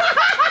do?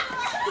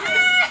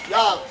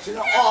 Yo, she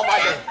not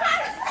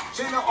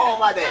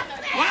over there.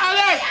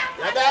 Mallet!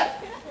 You there?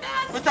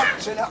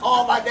 She not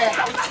over there. I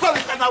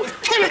will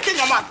kill it in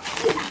your man.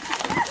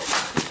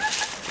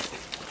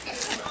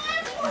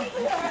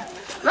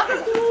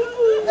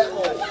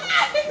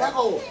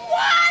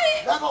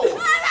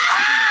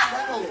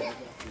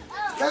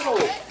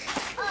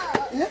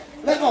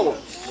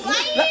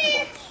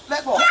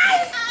 Let go.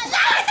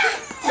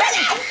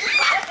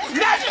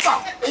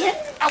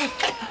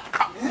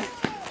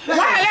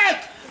 Mallet!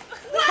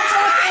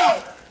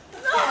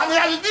 I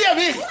have the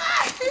baby.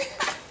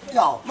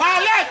 Yo.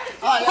 Mallet!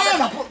 You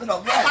better put me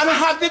down, yes. I don't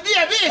have the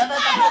baby. You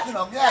better put me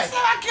down, yes.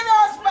 Kill your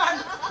husband.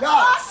 Yo.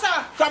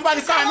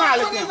 Somebody call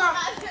Mallet.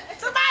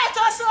 Somebody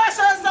tell us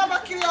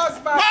kill your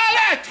husband.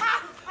 Mallet!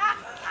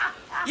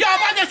 Yo,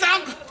 but this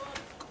uncle.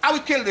 I will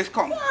kill this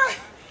come. Yo.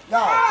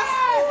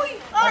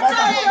 I'll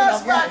tell your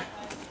husband.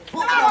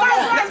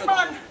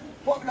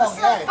 Put me down,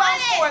 yes.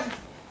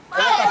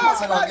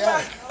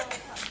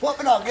 Put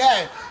me down,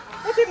 yes.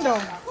 Put him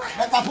down.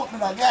 Better put me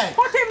down, yes.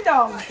 Put him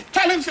down.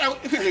 Tell him so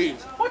if he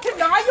leaves. Put him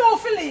down. Are you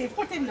off leave?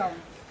 Put him down.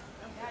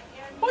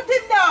 Put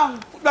him down.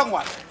 Put down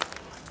what?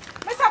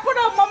 Mr. Put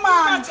down my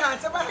man.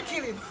 Chance, I'm gonna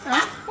kill him.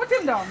 Put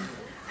him down.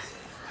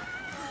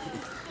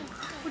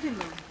 Put him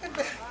down.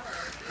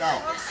 No.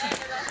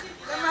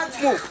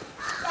 Move.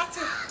 That's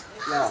it.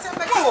 No. Move.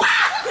 Go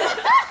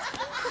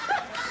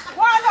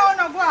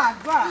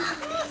on.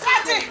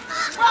 That's it.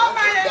 Go on,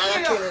 man.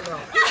 You're killing now.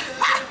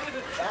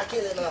 You're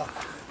killing now.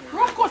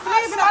 Ruckus,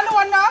 leave him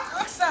alone now.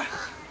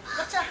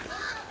 Gotcha.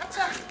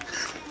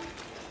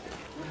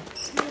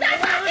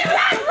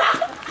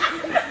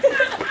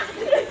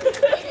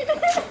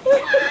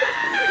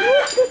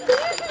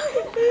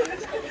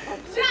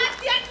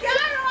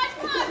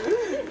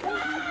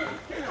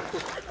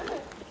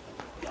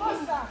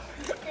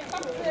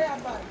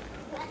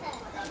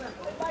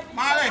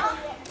 Mallet,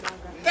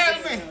 tell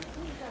me,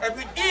 if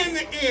you in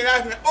me in,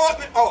 let me out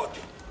me out.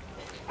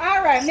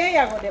 All right, now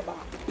you go the back.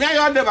 Now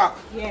you're on the back.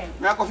 Yeah.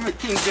 Now go for me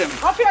king them.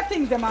 Off your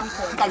things, the man.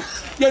 Come.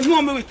 You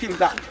know me with kill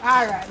that.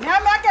 All right, now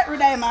I get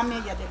rid of him and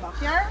make you the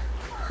back, yeah?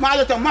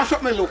 Mallet, you mash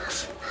up my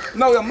looks.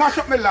 Now you mash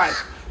up my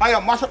life. And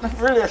you mash up my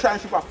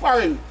relationship with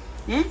foreign.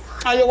 And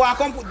you want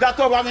to come put that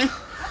over me?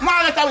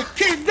 Mallet, I will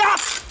kill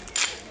that.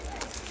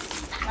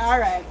 All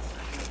right.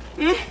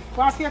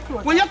 What's your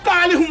clothes? When you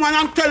call the woman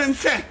and tell him,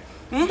 say,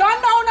 Done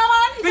now,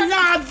 man. me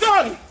not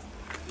done.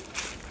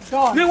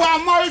 Done. Me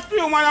want marry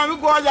you, man, and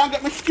we go out and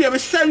get me scared. Me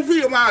send for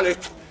you,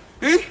 Mallet.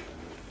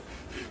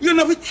 You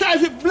know, if you try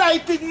to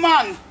blighted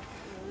man.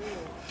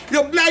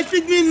 You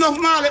blighted me enough,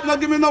 Mallet, not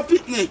give me no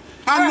picnic.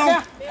 And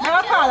now,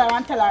 I'll call her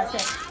and tell her,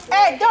 say,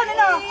 hey, done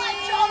enough.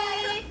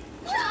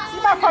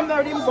 See my come there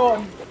with him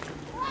gun.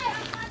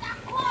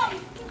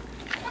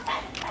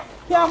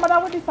 Yeah, but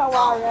I would this a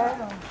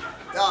warrior.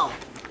 Yo.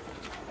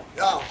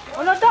 Yo.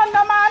 You not done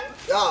no man?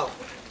 Yo. Oh,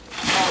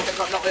 take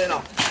up nothing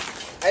now.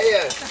 Hey,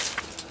 yeah.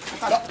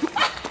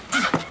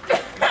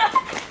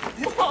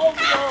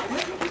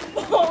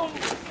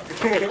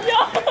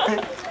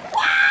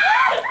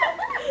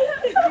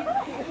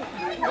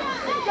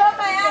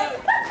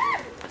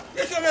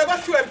 You see me, I got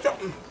to show him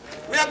something.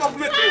 Me I got to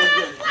make you.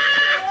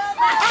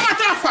 I'm a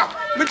tough fuck.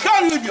 Me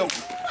done with you.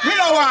 Me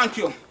don't want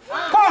you.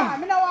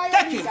 Come.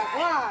 Take it.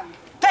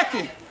 Take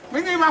it.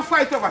 We need a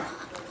fight over.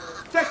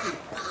 Take it.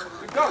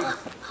 We done.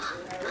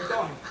 We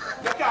done.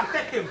 You can't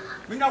take him.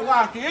 We don't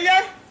want you. You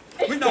hear?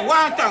 We don't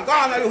want him. Go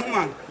on, little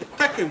woman.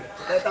 Take him.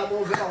 Let her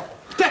move it on.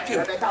 Take him.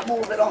 Let her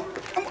move it on.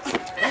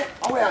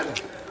 How are you?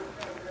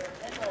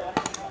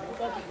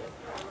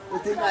 You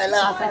think I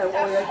last time you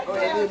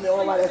leave me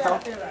over there, son?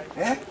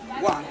 Eh?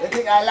 One. You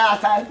think I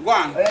last time?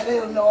 One. You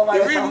leave me over The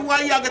there, reason son?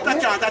 why you get a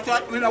chance, that's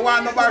what we don't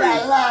want nobody. You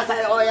think I last time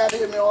you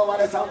leave me over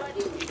there, son?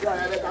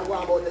 Yeah, let her go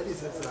about the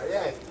business, son.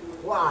 Yeah.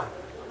 One.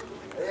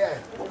 Yeah.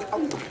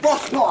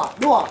 Boss, Noah.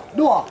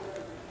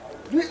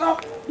 Do it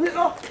up.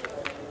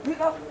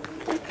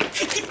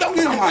 kick it down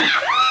here, man.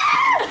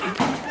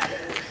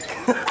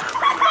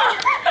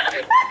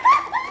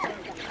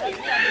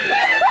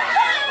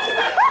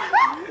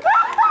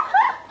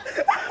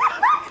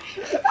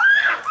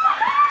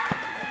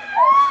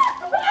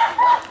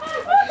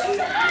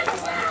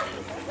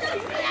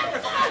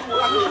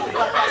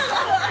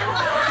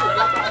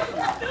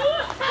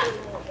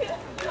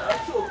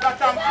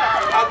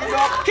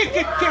 Kick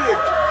it, kill it.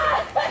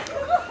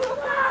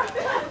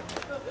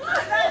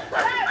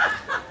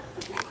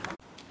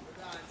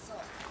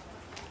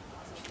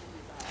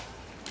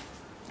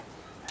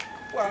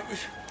 Well,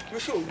 we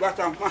should got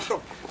and mash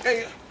up.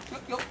 Hey,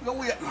 you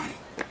wait, man.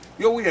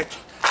 You wait.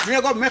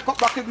 Me go make up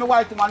back with my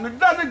white man. Me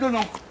done do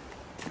now.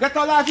 Get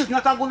a life is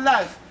not a good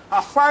life.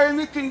 I fire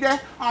anything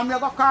there and me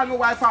go call my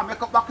wife and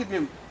make up back with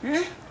him.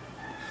 Yeah?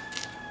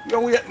 You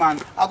wait, man.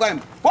 I got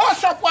him.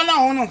 Push up one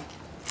now, no.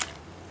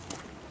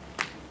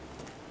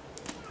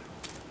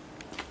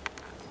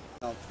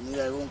 Me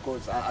a room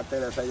coach, I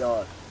tell her, say,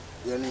 yo,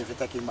 you need to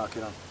take him back,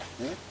 you know.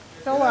 Eh?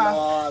 So what?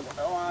 I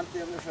want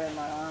you, my friend,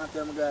 man. I want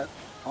you, my girl.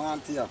 I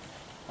want you.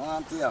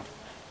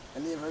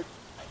 You need to...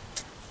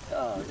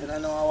 Yo, you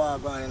don't know how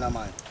I'm going in,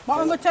 man. But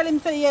I'm going to tell him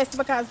say yes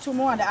because two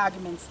more the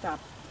argument stop.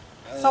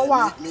 So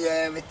what? Me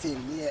everything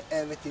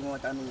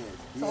what I need.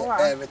 So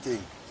what?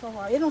 Everything. So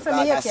what? You don't say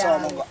me here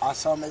can't live. I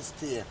saw me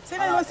stay. See,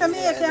 you don't say me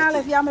here can't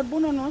live. You have me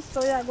bonus,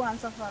 so you go on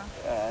so far.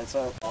 Yeah,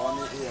 so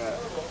only here,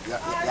 you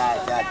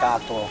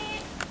talk to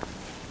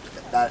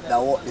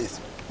that work this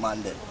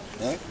man there.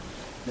 Eh?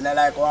 Me not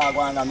like what I go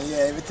on and me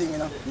hear everything, you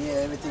know. Me hear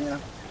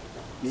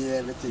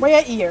everything. Where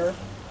you hear?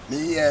 Me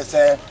hear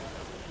say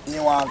he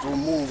want to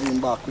move him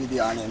back with the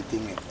onion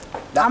thing.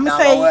 That I'm not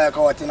saying, go work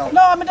out, you know.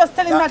 No, I'm just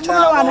telling that you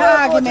don't want an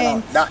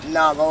argument. That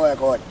not go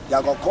work out.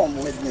 You go come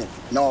with me.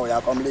 No,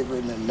 you come live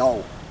with me.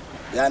 No.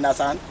 You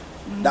understand?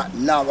 That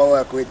not go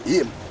work with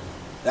him.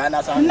 You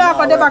understand? I'm not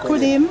going to back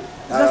with him.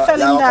 Just tell him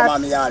that. You come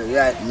on me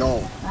right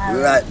now.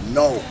 Right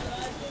now.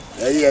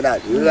 You hear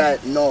that?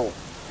 Right now.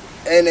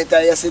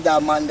 Anytime you see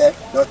that man there,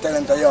 just tell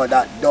him to you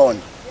that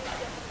done.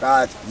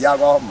 Because you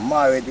go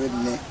married with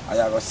me and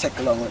you go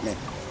settle along with me.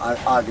 An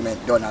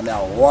argument done and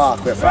I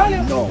walk away from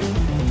now.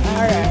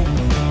 Alright.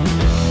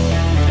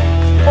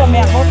 Come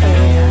here, go to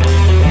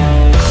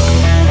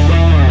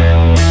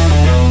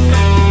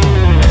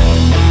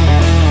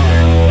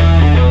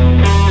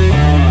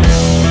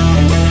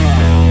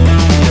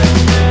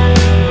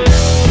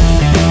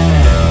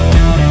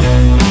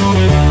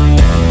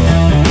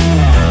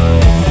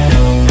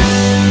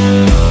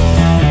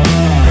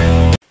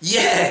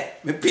Yeah,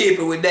 my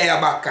people, we there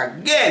back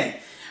again.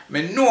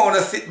 Me know how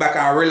to sit back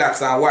and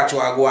relax and watch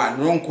what go on.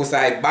 Runkus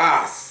I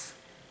boss.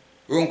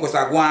 Runkus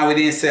I go on with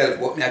himself,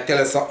 but me I tell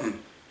you something.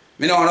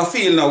 Me know how to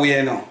feel no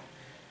way now.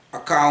 I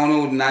can't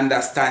wouldn't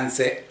understand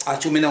say,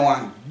 actually me no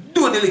want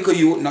do the little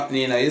youth nothing,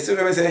 you know. You see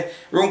what I say?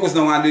 Runkus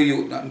no want do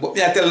youth nothing. But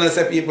me I tell you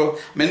say people,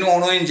 me know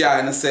how to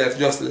enjoy myself.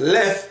 Just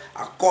left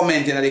a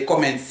comment in the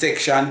comment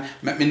section.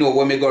 Make me know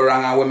where me go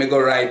wrong and where me go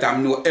right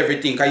and know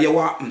everything. Cause you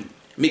what?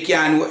 Me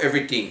can't know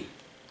everything.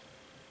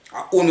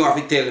 Who know have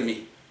to tell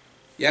me?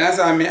 You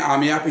understand me?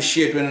 I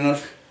appreciate when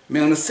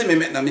you see me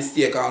make no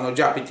mistake or no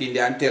drop it in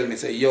there and tell me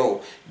say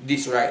yo,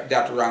 this right,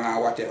 that wrong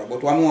or whatever.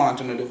 But what I want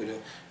to do video,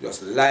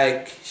 just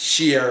like,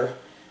 share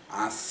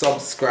and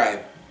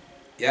subscribe.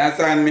 You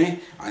understand me?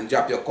 And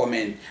drop your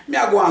comment. Me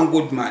I go on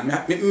good,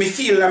 man. Me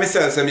feel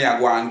myself say me I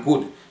go on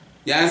good.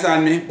 You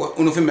understand me? But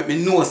you make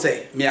me know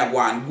say me I go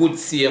on good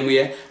same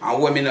way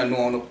and when me no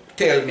know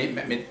tell me,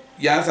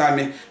 you understand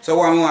me? So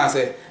what I want to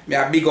say, me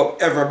I big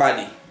up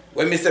everybody.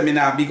 When me say me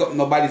nah big up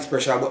nobody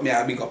special, but me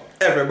I big up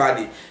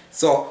everybody.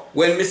 So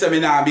when me say me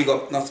nah big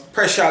up no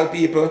special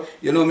people,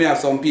 you know me have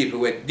some people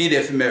who did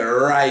it for me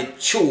right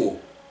through.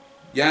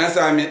 You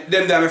understand me?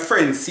 Them they are my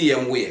friends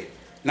same way.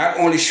 Not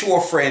only show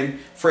friend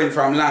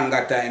from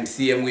longer time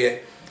same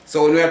way.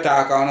 So when we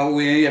talk,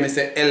 when you hear me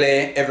say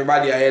LA,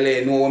 everybody in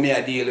LA know what me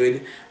I deal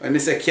with. When me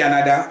say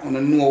Canada, you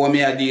know what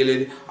me I deal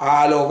with.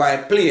 All over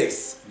the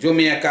place.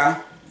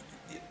 Jamaica,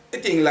 The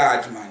thing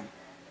large, man.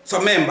 So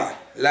remember,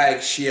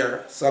 like,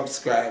 share,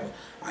 subscribe,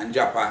 and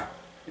drop a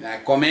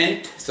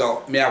comment.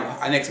 So me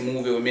have a next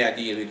movie with me I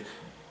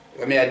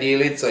deal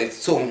with. So it's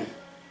soon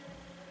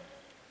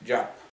drop.